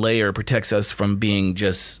ozone layer protects us from being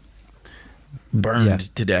just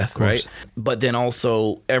burned to death, right? But then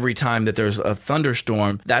also every time that there's a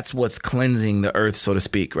thunderstorm, that's what's cleansing the earth, so to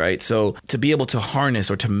speak, right? So to be able to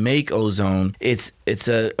harness or to make ozone, it's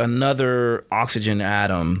another oxygen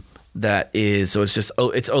atom that is, so it's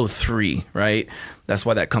O3, right? That's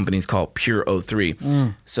why that company's called Pure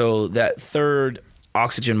O3. So that third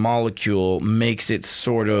oxygen molecule makes it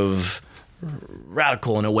sort of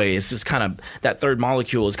radical in a way. It's just kind of, that third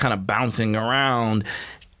molecule is kind of bouncing around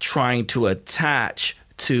trying to attach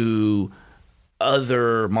to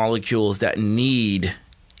other molecules that need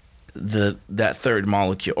that third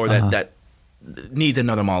molecule or that needs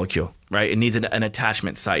another molecule, right? It needs an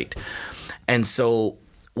attachment site. And so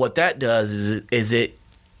what that does is it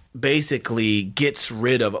basically gets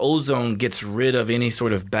rid of any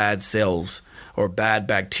sort of bad cells or bad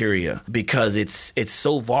bacteria because it's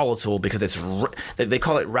so volatile because they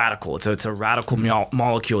call it radical. It's a radical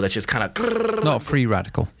molecule that's just kind of not a free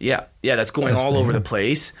radical. Yeah, that's going all over the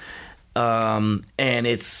place, and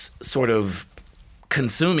it's sort of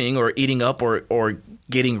consuming or eating up or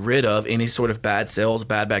getting rid of any sort of bad cells,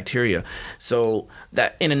 bad bacteria. So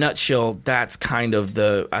that, in a nutshell, that's kind of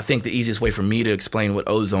I think the easiest way for me to explain what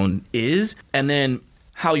ozone is. And then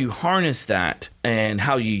how you harness that and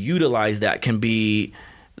how you utilize that can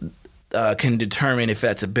determine if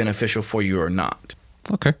that's beneficial for you or not.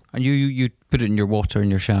 Okay. And you put it in your water in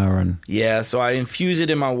your shower and... Yeah, so I infuse it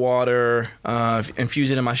in my water,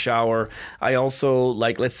 infuse it in my shower. I also,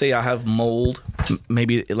 like, let's say I have mold,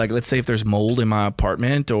 maybe, like, let's say if there's mold in my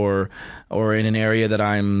apartment or in an area that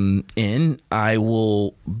I'm in, I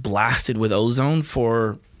will blast it with ozone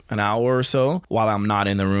for an hour or so while I'm not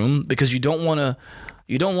in the room, because you don't want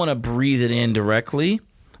to breathe it in directly,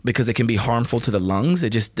 because it can be harmful to the lungs.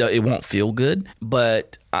 It won't feel good.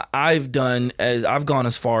 But I've gone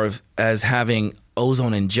as far as having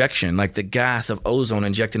ozone injection, like the gas of ozone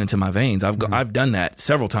injected into my veins. I've done that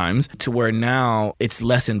several times, to where now it's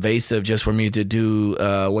less invasive just for me to do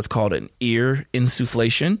what's called an ear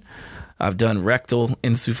insufflation. I've done rectal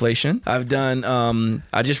insufflation. I've done,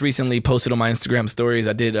 I just recently posted on my Instagram stories,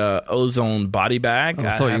 I did a ozone body bag.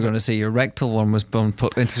 I thought you were going to say your rectal one was put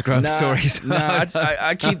Instagram stories.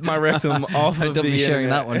 I keep my rectum off of the internet. Don't be sharing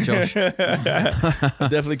that one, Josh.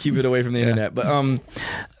 Definitely keep it away from the internet. But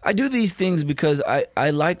I do these things because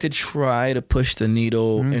I like to try to push the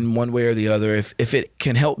needle in one way or the other, if it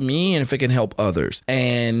can help me and if it can help others.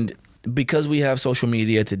 And because we have social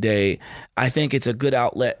media today, I think it's a good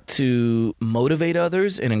outlet to motivate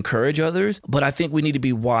others and encourage others. But I think we need to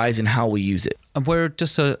be wise in how we use it. And where,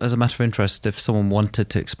 just as a matter of interest, if someone wanted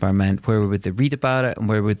to experiment, where would they read about it and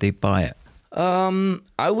where would they buy it?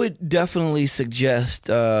 I would definitely suggest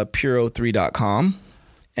puro3.com.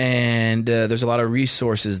 And there's a lot of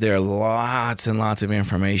resources there, lots and lots of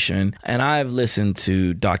information. And I've listened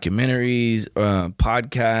to documentaries,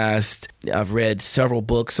 podcasts. I've read several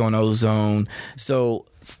books on ozone. So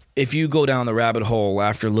if you go down the rabbit hole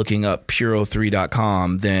after looking up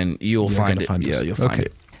puro3.com, then you'll find it. Yeah, you'll find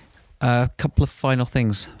it. A couple of final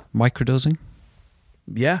things. Microdosing?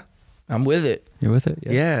 Yeah, I'm with it. You're with it?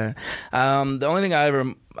 Yeah. The only thing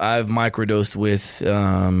I've microdosed with,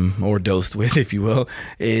 or dosed with, if you will,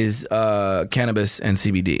 is cannabis and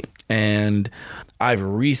CBD. And I've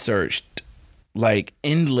researched like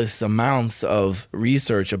endless amounts of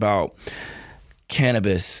research about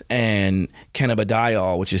cannabis and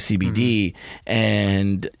cannabidiol, which is CBD,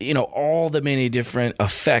 and all the many different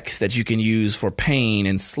effects that you can use for pain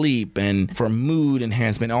and sleep and for mood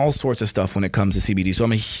enhancement, all sorts of stuff when it comes to CBD. So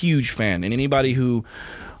I'm a huge fan, and anybody who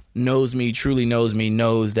truly knows me,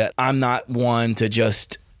 knows that I'm not one to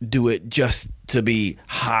just do it just to be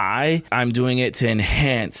high. I'm doing it to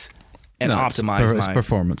enhance and optimize my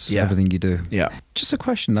performance, everything you do. Yeah. Just a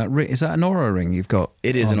question, is that an Oura ring you've got?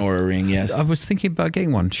 It is an Oura ring, yes. I was thinking about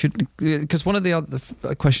getting one. Because one of the other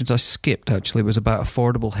questions I skipped actually was about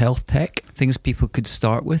affordable health tech, things people could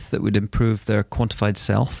start with that would improve their quantified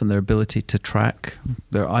self and their ability to track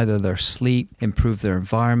either their sleep, improve their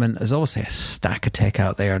environment. There's obviously a stack of tech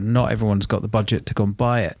out there. Not everyone's got the budget to go and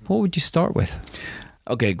buy it. What would you start with?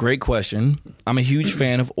 Okay, great question. I'm a huge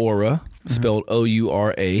fan of Oura, spelled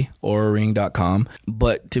O-U-R-A, auraring.com.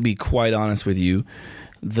 But to be quite honest with you,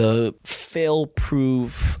 the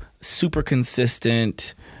fail-proof, super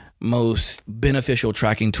consistent, most beneficial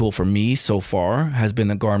tracking tool for me so far has been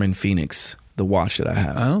the Garmin Fenix, the watch that I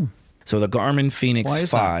have. Oh. So the Garmin Fenix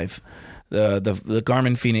 5, the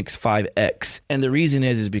Garmin Fenix 5X. And the reason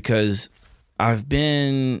is because I've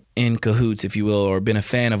been in cahoots, if you will, or been a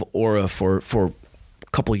fan of Oura for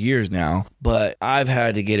couple years now, but I've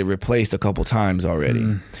had to get it replaced a couple times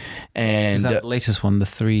already. And is that the latest one, the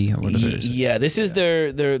 3 or whatever it is? Yeah, this is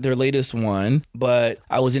their latest one, but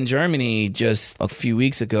I was in Germany just a few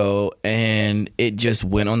weeks ago and it just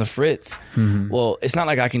went on the fritz. Well, it's not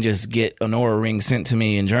like I can just get an Oura ring sent to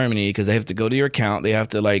me in Germany, because they have to go to your account, they have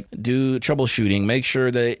to do troubleshooting, make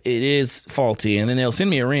sure that it is faulty, and then they'll send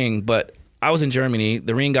me a ring. But I was in Germany,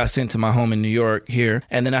 the ring got sent to my home in New York here,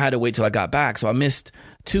 and then I had to wait till I got back. So I missed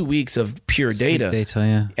 2 weeks of pure data. Sleep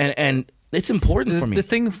data, yeah. And it's important for me. The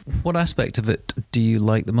thing, what aspect of it do you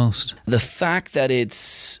like the most? The fact that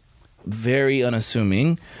it's very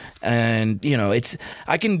unassuming, and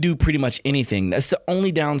I can do pretty much anything. That's the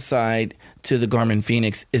only downside to the Garmin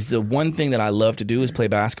Fenix. Is the one thing that I love to do is play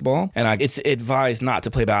basketball, and it's advised not to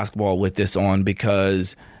play basketball with this on,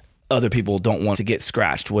 because other people don't want to get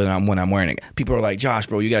scratched when I'm wearing it. People are like, Josh,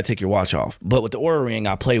 bro, you got to take your watch off. But with the Oura ring,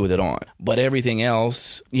 I play with it on. But everything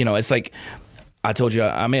else, it's like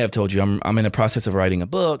I may have told you, I'm in the process of writing a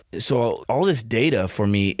book. So all this data for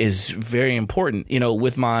me is very important.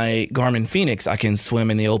 With my Garmin Fenix, I can swim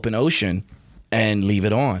in the open ocean and leave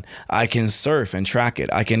it on. I can surf and track it.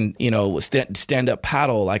 I can, stand up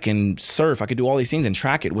paddle. I can surf. I can do all these things and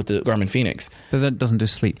track it with the Garmin Fenix. But that doesn't do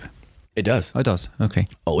sleep. It does. Oh, it does. Okay.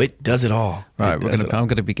 Oh, it does it all. Right. I'm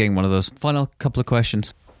going to be getting one of those. Final couple of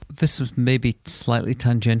questions. This is maybe slightly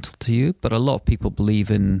tangential to you, but a lot of people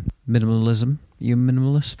believe in minimalism. You a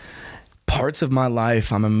minimalist? Parts of my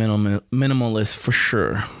life, I'm a minimalist for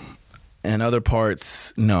sure. And other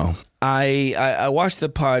parts, no. I watched the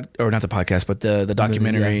podcast, but the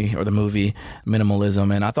documentary or the movie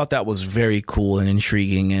Minimalism, and I thought that was very cool and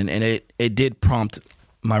intriguing, and it did prompt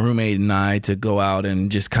my roommate and I to go out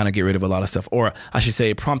and just kind of get rid of a lot of stuff. Or I should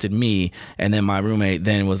say it prompted me, and then my roommate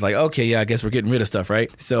then was like, okay, yeah, I guess we're getting rid of stuff,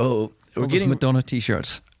 right? So we're getting Madonna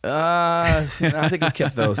t-shirts. I think we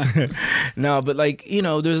kept those. No, but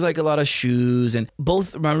there's like a lot of shoes, and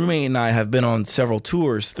both my roommate and I have been on several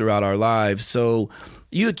tours throughout our lives. So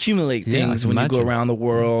you accumulate things when you go around the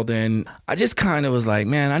world, and I just kind of was like,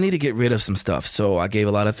 man, I need to get rid of some stuff. So I gave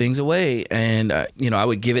a lot of things away, and I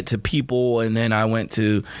would give it to people, and then I went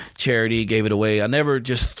to charity, gave it away. I never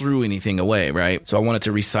just threw anything away, right? So I wanted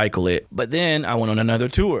to recycle it, but then I went on another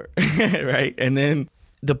tour, right? And then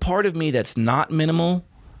the part of me that's not minimal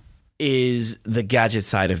is the gadget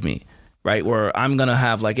side of me, right? Where I'm going to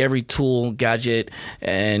have like every tool, gadget,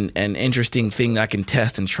 and an interesting thing that I can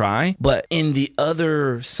test and try. But in the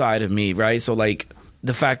other side of me, right? So like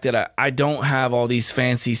the fact that I don't have all these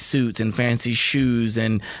fancy suits and fancy shoes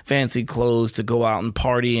and fancy clothes to go out and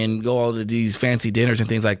party and go all to these fancy dinners and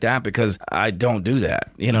things like that, because I don't do that.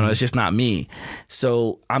 It's just not me.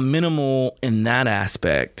 So I'm minimal in that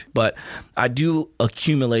aspect, but I do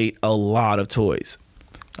accumulate a lot of toys.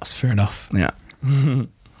 That's fair enough. Yeah.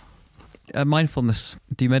 Mindfulness.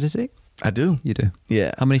 Do you meditate? I do. You do?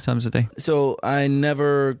 Yeah. How many times a day? So I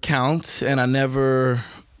never count, and I never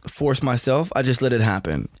force myself. I just let it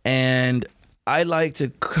happen. And I like to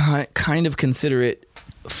kind of consider it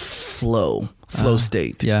flow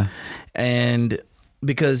state. Yeah. And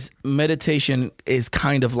because meditation is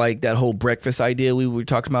kind of like that whole breakfast idea we were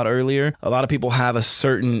talking about earlier. A lot of people have a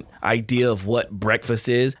certain idea of what breakfast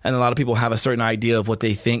is, and a lot of people have a certain idea of what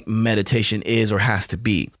they think meditation is or has to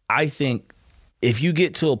be. I think if you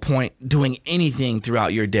get to a point doing anything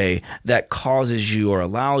throughout your day that causes you or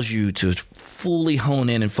allows you to fully hone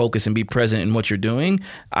in and focus and be present in what you're doing,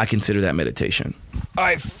 I consider that meditation. All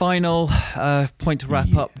right, final point to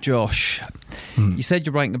wrap up, Josh. You said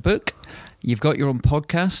you're writing a book. You've got your own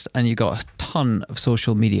podcast, and you've got a ton of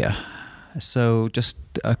social media. So just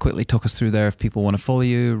quickly talk us through there if people want to follow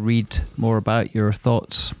you, read more about your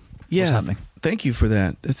thoughts. Yeah, what's happening? Thank you for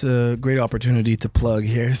that. It's a great opportunity to plug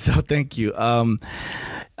here, so thank you. I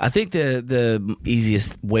think the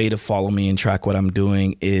easiest way to follow me and track what I'm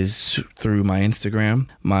doing is through my Instagram.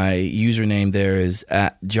 My username there is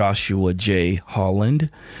 @JoshuaJ.Holland.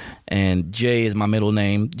 And J is my middle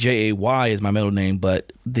name. Jay is my middle name,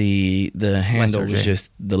 but the handle is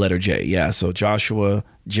just the letter J. Yeah, so Joshua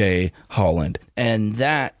J. Holland. And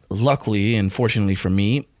that, luckily and fortunately for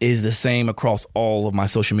me, is the same across all of my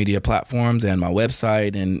social media platforms and my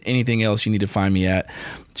website and anything else you need to find me at.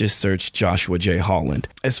 Just search Joshua J. Holland.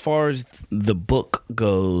 As far as the book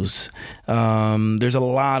goes, there's a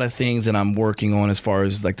lot of things that I'm working on as far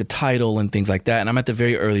as like the title and things like that. And I'm at the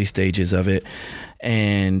very early stages of it.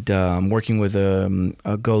 And I'm working with a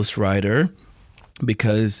ghostwriter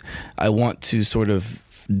because I want to sort of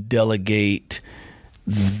delegate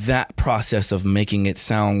that process of making it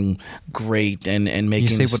sound great and making.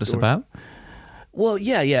 Can you say what it's about? Well,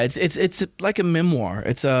 yeah. It's like a memoir.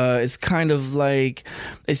 It's kind of like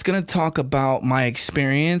it's going to talk about my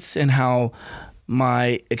experience and how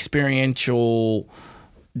my experiential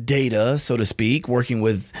data, so to speak, working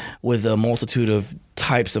with a multitude of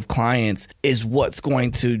types of clients is what's going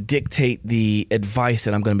to dictate the advice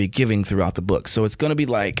that I'm going to be giving throughout the book. So it's going to be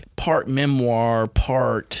like part memoir,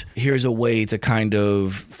 part here's a way to kind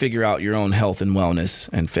of figure out your own health and wellness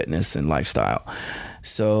and fitness and lifestyle.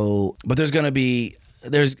 So, but there's going to be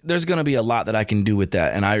a lot that I can do with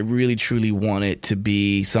that. And I really, truly want it to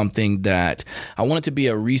be something that I want it to be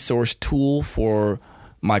a resource tool for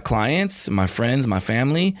my clients, my friends, my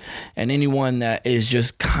family, and anyone that is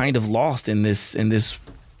just kind of lost in this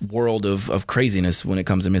world of craziness when it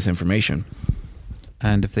comes to misinformation.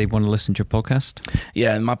 And if they want to listen to your podcast?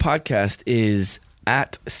 Yeah, and my podcast is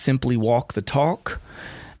at Simply Walk the Talk.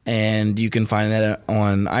 And you can find that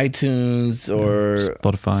on iTunes or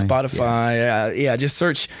Spotify. Yeah, just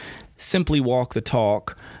search Simply Walk the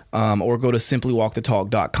Talk. Or go to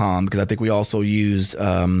simplywalkthetalk.com because I think we also use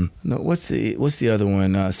what's the other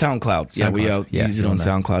one? SoundCloud. Yeah, we use it on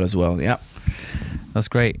SoundCloud as well. Yeah. That's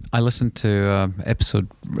great. I listened to an episode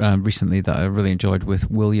recently that I really enjoyed with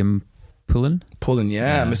William Pullen.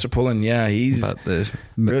 Mr. Pullen, he's About the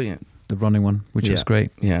brilliant. The running one, which was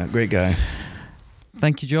great. Yeah, great guy.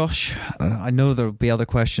 Thank you, Josh. I know there'll be other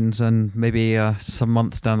questions, and maybe some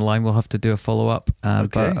months down the line we'll have to do a follow-up.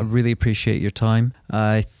 But I really appreciate your time.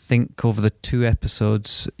 I think over the 2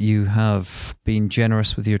 episodes you have been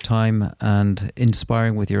generous with your time and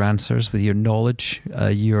inspiring with your answers, with your knowledge,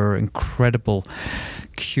 your incredible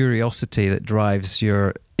curiosity that drives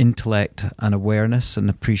your intellect and awareness and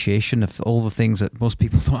appreciation of all the things that most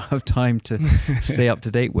people don't have time to stay up to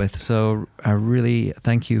date with. So I really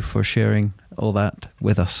thank you for sharing all that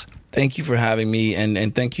with us. Thank you for having me,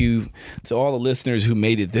 and thank you to all the listeners who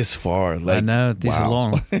made it this far. I know, these are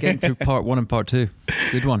long. Getting through part 1 and part 2.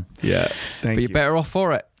 Good one. Yeah, thank you. But you're better off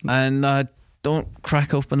for it. And don't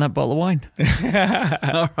crack open that bottle of wine.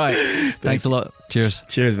 All right. Thanks a lot. Cheers.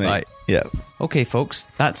 Cheers, mate. Bye. Yeah. Okay, folks,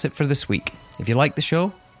 that's it for this week. If you like the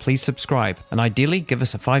show, please subscribe and ideally give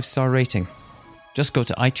us a 5-star rating. Just go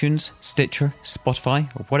to iTunes, Stitcher,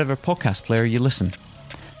 Spotify, or whatever podcast player you listen.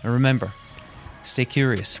 And remember, stay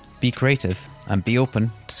curious, be creative, and be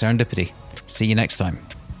open to serendipity. See you next time.